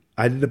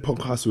did a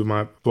podcast with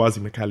my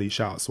Swazi Makali,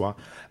 shout out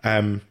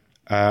Swa,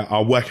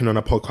 are working on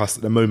a podcast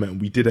at the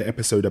moment. We did an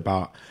episode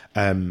about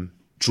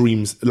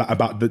dreams, like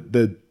about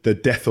the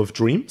death of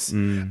dreams.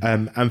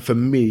 And for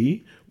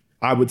me,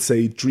 I would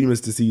say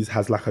Dreamer's Disease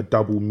has like a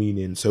double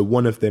meaning. So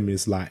one of them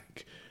is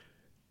like,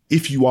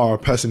 if you are a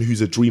person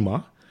who's a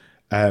dreamer,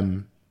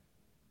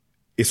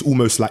 it's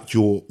almost like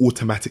you're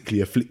automatically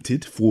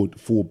afflicted for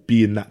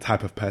being that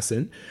type of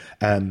person.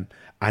 And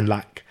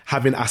like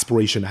having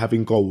aspiration,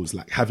 having goals,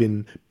 like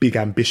having big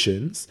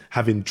ambitions,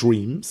 having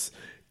dreams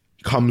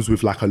comes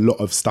with like a lot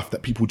of stuff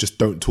that people just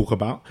don't talk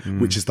about,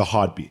 which is the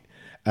hard bit.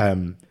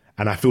 And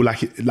I feel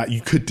like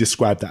you could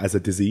describe that as a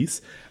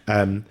disease.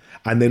 And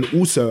then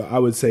also I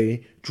would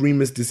say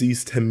Dreamer's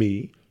Disease to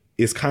me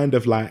is kind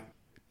of like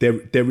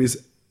there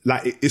is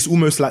like, it's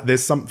almost like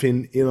there's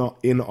something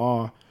in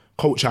our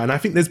culture. And I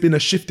think there's been a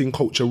shift in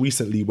culture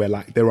recently where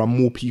like there are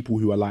more people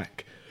who are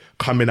like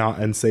coming out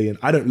and saying,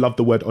 I don't love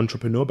the word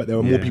entrepreneur, but there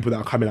are more people that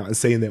are coming out and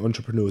saying they're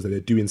entrepreneurs and they're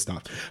doing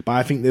stuff. But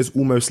I think there's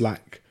almost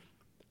like,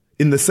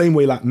 in the same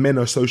way like men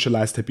are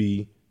socialized to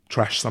be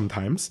trash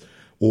sometimes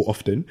or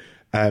often,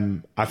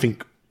 I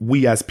think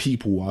we as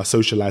people are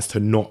socialized to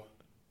not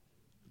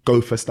go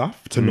for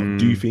stuff, to not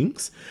do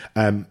things.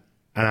 And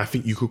I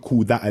think you could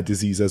call that a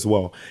disease as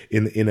well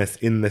in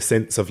the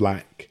sense of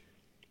like,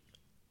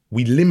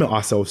 we limit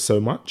ourselves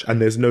so much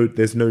and there's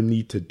no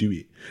need to do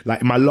it.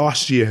 Like my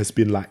last year has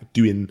been like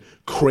doing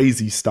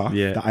crazy stuff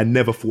that I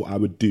never thought I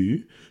would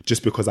do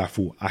just because I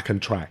thought I can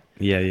try.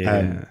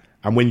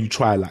 And when you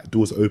try, like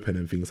doors open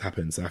and things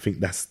happen. So I think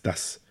that's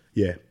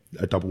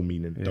a double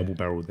meaning, double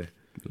barrel there.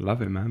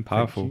 Love it, man.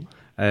 Powerful.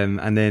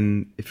 And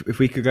then if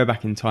we could go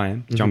back in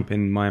time, jump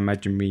in my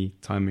imaginary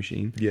time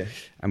machine,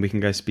 and we can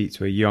go speak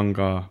to a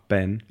younger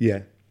Ben.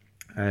 Yeah.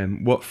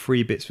 What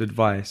 3 bits of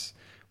advice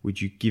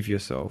would you give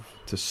yourself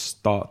to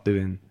start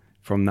doing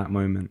from that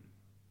moment?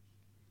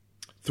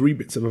 3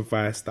 bits of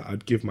advice that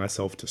I'd give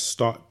myself to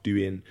start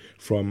doing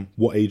from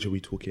what age are we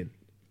talking?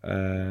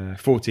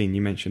 14.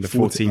 You mentioned a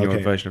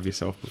 14-year-old version of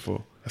yourself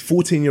before. A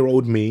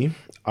 14-year-old me,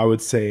 I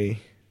would say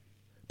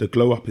the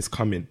glow up is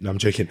coming. No, I'm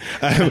joking.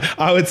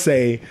 I would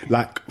say,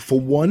 like, for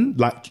one,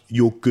 like,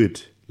 you're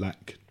good.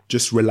 Like,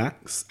 just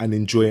relax and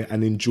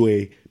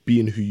enjoy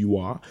being who you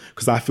are.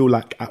 Because I feel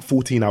like at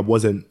 14, I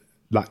wasn't,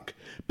 like,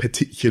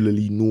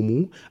 particularly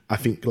normal. I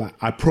think, like,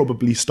 I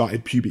probably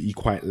started puberty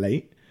quite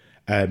late.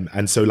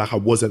 And so, like, I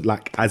wasn't,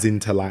 like, as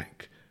into,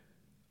 like,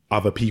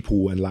 other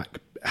people and, like,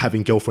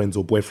 having girlfriends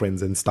or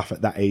boyfriends and stuff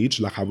at that age.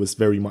 Like, I was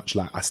very much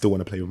like, I still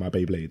want to play with my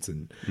Beyblades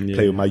and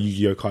play with my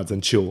Yu-Gi-Oh cards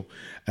and chill.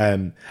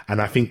 And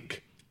I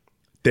think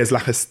there's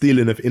like a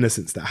stealing of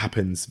innocence that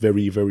happens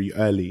very, very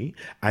early,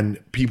 and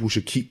people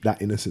should keep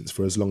that innocence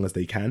for as long as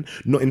they can.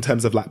 Not in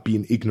terms of like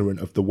being ignorant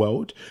of the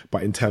world,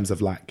 but in terms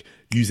of like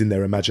using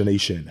their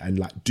imagination and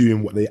like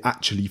doing what they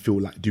actually feel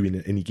like doing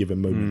at any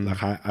given moment.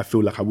 Like I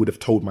feel like I would have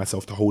told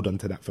myself to hold on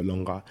to that for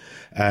longer.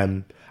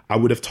 I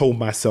would have told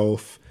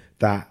myself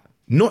that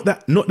not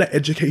that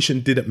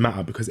education didn't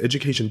matter, because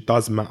education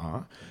does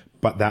matter,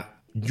 but that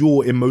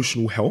your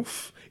emotional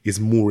health is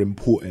more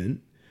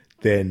important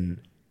than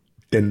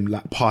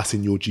like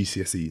passing your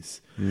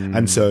GCSEs.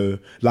 And so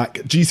like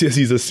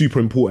GCSEs are super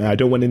important. I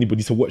don't want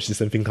anybody to watch this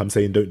and think I'm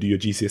saying don't do your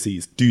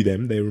GCSEs. Do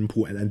them, they're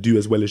important, and do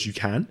as well as you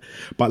can.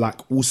 But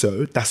like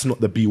also that's not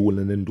the be all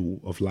and end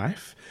all of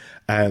life.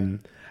 And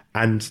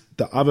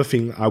the other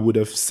thing I would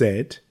have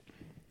said,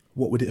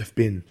 what would it have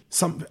been?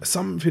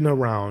 Something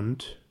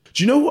around,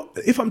 do you know what,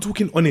 if I'm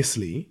talking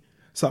honestly,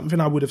 something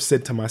I would have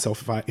said to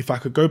myself if I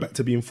could go back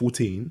to being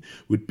 14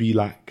 would be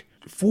like,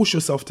 force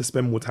yourself to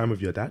spend more time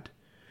with your dad.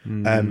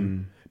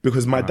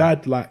 Because my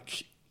dad,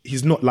 like,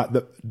 he's not like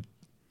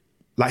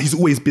he's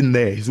always been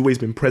there. He's always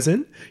been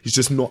present. He's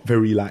just not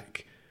very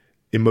like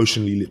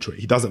emotionally literate.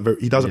 He doesn't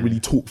really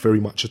talk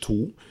very much at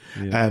all.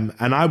 And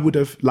I would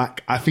have,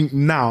 like, I think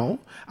now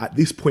at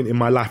this point in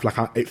my life, like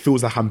it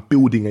feels like I'm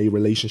building a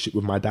relationship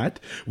with my dad,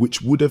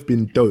 which would have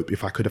been dope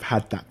if I could have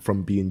had that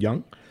from being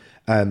young.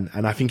 And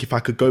I think if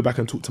I could go back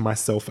and talk to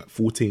myself at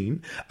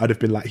 14, I'd have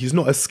been like, he's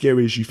not as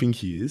scary as you think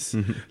he is.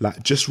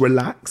 Like, just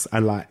relax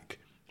and like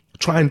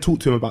try and talk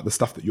to him about the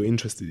stuff that you're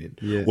interested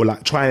in, or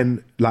like try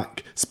and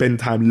like spend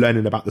time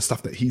learning about the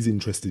stuff that he's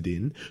interested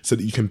in, so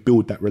that you can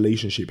build that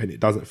relationship. And it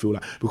doesn't feel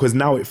like, because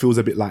now it feels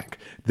a bit like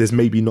there's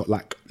maybe not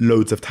like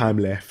loads of time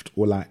left,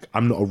 or like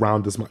I'm not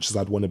around as much as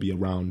I'd want to be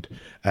around.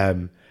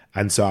 And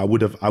so I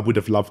would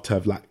have loved to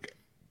have like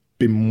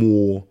been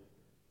more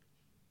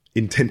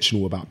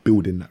intentional about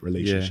building that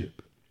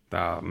relationship.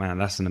 Oh man,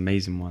 that's an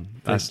amazing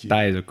one. That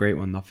is a great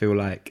one. I feel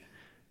like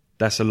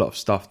that's a lot of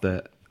stuff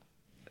that,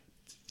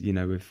 you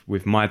know,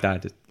 with my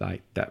dad,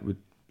 like that would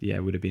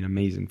have been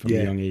amazing from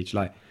a young age.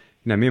 Like,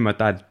 you know, me and my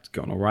dad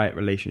got an alright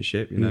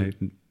relationship. You know,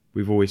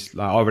 we've always,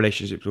 like, our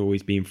relationship's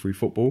always been through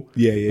football.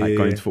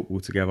 Going to football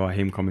together,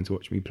 him coming to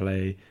watch me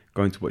play,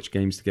 going to watch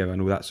games together,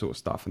 and all that sort of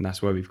stuff. And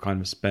that's where we've kind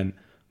of spent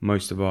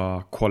most of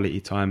our quality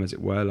time, as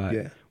it were,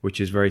 like,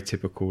 which is very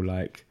typical,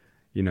 like,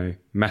 you know,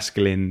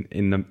 masculine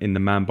in the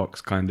man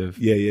box kind of.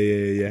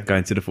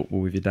 Going to the football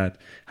with your dad,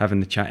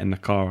 having the chat in the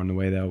car on the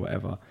way there, or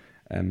whatever.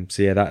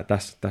 So yeah,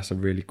 that's a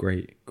really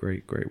great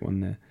one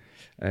there.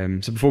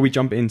 So before we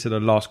jump into the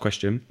last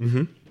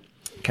question,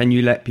 can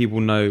you let people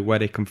know where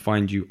they can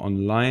find you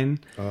online,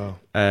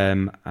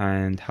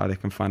 and how they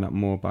can find out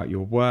more about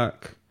your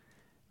work,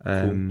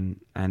 and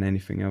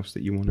anything else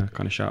that you want to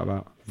kind of shout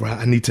about? Right,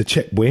 I need to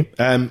check, boy.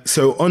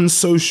 So on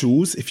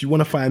socials, if you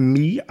want to find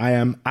me, I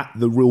am at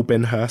The Real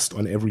Ben Hurst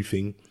on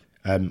everything.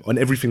 On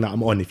everything that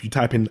I'm on. If you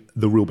type in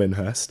The Real Ben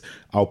Hurst,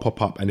 I'll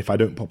pop up, and if I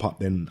don't pop up,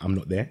 then I'm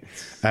not there.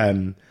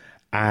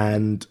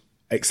 And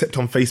except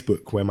on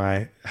Facebook, where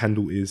my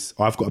handle is,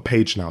 I've got a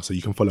page now, so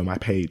you can follow my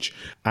page.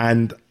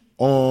 And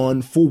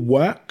for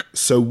work,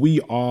 so we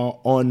are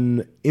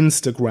on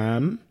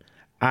Instagram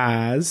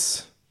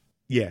as,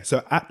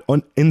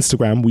 on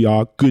Instagram we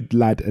are Good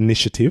Lad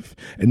Initiative.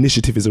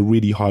 Initiative is a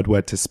really hard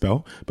word to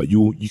spell, but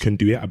you can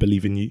do it. I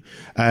believe in you.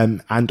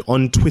 And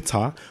on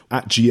Twitter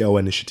at GL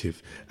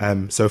Initiative.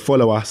 So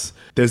follow us.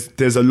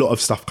 There's a lot of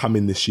stuff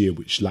coming this year,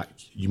 which like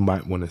you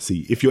might want to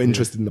see. If you're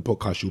interested in the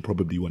podcast, you'll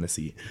probably want to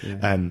see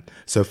it.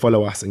 So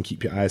follow us and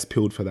keep your eyes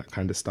peeled for that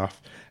kind of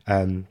stuff.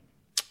 And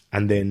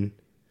then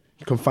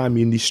you can find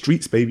me in these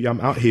streets, baby. I'm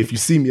out here. If you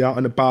see me out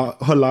and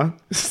about, holla,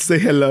 say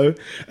hello.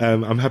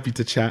 I'm happy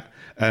to chat.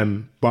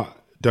 But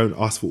don't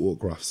ask for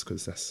autographs,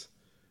 because that's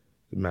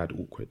mad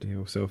awkward.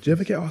 Yeah, do you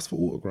ever get asked for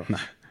autographs?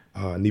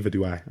 No. Neither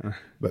do I.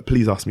 But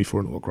please ask me for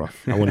an autograph.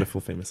 I want to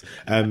feel famous.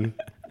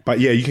 But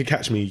yeah, you can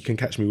catch me. You can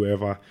catch me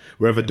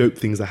wherever dope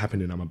things are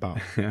happening. I'm about.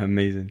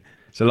 Amazing.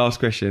 So last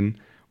question: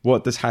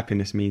 what does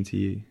happiness mean to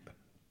you?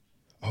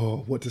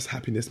 Oh, what does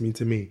happiness mean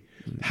to me?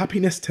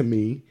 Happiness to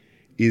me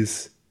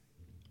is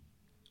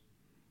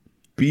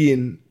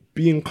being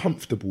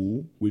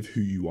comfortable with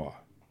who you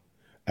are.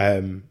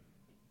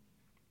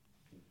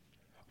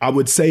 I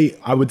would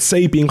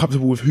say being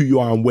comfortable with who you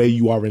are and where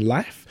you are in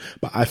life,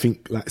 but I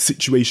think like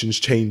situations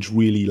change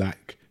really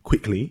like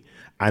quickly,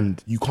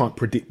 and you can't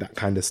predict that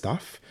kind of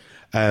stuff.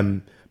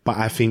 But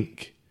I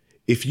think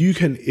if you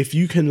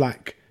can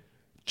like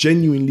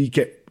genuinely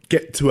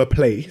get to a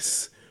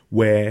place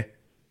where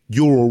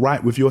you're all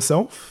right with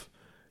yourself,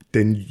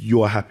 then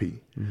you're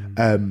happy.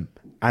 And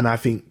I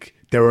think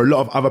there are a lot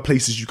of other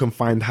places you can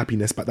find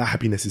happiness, but that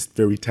happiness is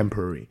very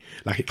temporary.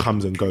 Like it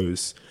comes and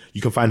goes.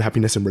 You can find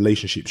happiness in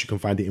relationships. You can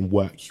find it in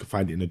work. You can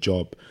find it in a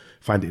job,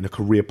 find it in a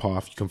career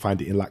path. You can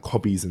find it in like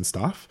hobbies and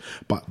stuff.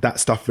 But that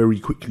stuff very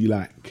quickly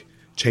like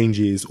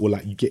changes, or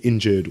like you get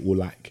injured, or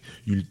like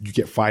you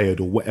get fired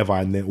or whatever,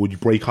 and then, or you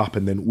break up,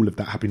 and then all of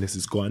that happiness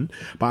is gone.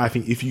 But I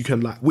think if you can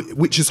like,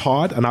 which is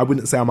hard, and I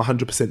wouldn't say I'm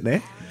 100%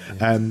 there.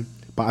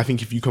 But I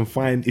think if you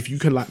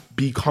can like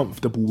be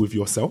comfortable with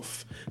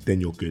yourself,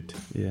 then you're good.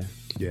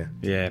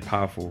 Yeah,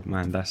 powerful,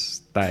 man. That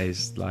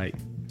is like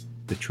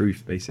the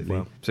truth, basically.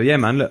 Well, so yeah,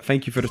 man, look,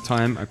 thank you for the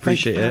time. I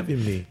appreciate it.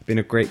 Having me. Been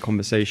a great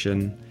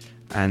conversation,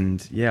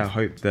 and yeah, I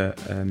hope that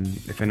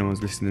if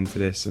anyone's listening to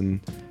this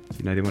and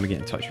they want to get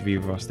in touch with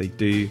either of us, they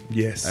do.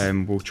 Yes.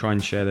 We'll try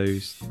and share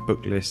those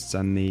book lists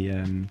and the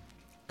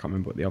can't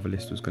remember what the other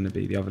list was going to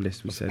be. The other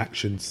list we said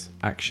actions.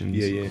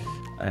 Yeah.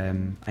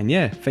 And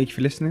yeah, thank you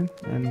for listening,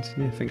 and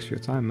yeah, thanks for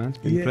your time, man. It's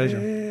been a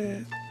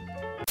pleasure.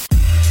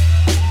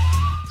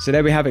 So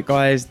there we have it,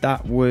 guys.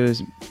 That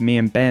was me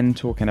and Ben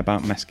talking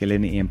about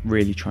masculinity and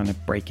really trying to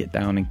break it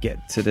down and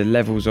get to the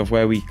levels of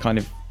where we kind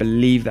of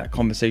believe that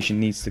conversation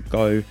needs to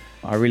go.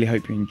 I really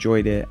hope you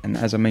enjoyed it. And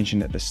as I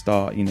mentioned at the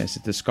start, it's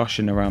a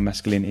discussion around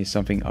masculinity is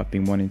something I've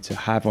been wanting to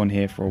have on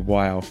here for a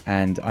while.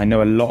 And I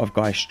know a lot of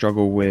guys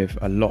struggle with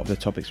a lot of the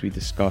topics we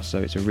discuss. So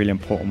it's a really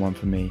important one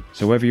for me.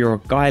 So whether you're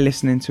a guy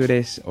listening to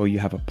this, or you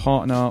have a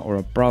partner or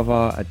a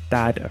brother, a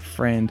dad, a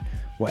friend,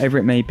 whatever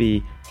it may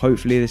be,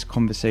 hopefully this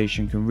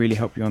conversation can really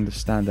help you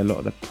understand a lot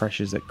of the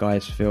pressures that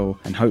guys feel,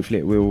 and hopefully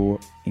it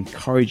will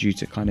encourage you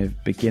to kind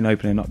of begin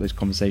opening up those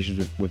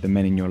conversations with the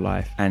men in your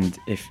life. And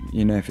if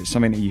it's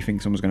something that you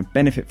think someone's going to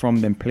benefit from,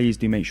 then please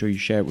do make sure you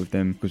share it with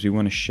them, because we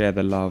want to share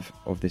the love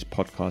of this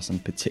podcast,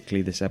 and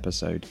particularly this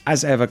episode.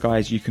 As ever,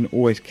 guys, you can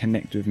always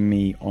connect with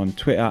me on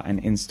Twitter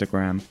and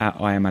Instagram at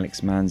I am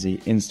Alex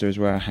Manzi. Insta is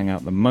where I hang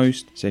out the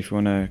most. So if you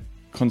want to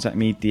contact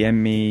me, DM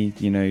me,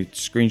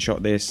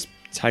 screenshot this,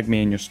 tag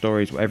me in your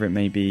stories, whatever it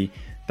may be,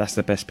 that's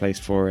the best place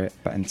for it.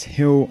 But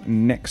until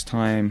next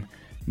time,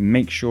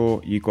 make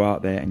sure you go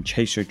out there and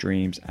chase your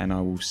dreams, and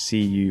I will see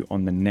you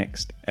on the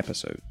next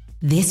episode.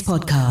 This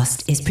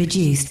podcast is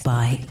produced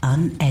by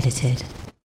Unedited.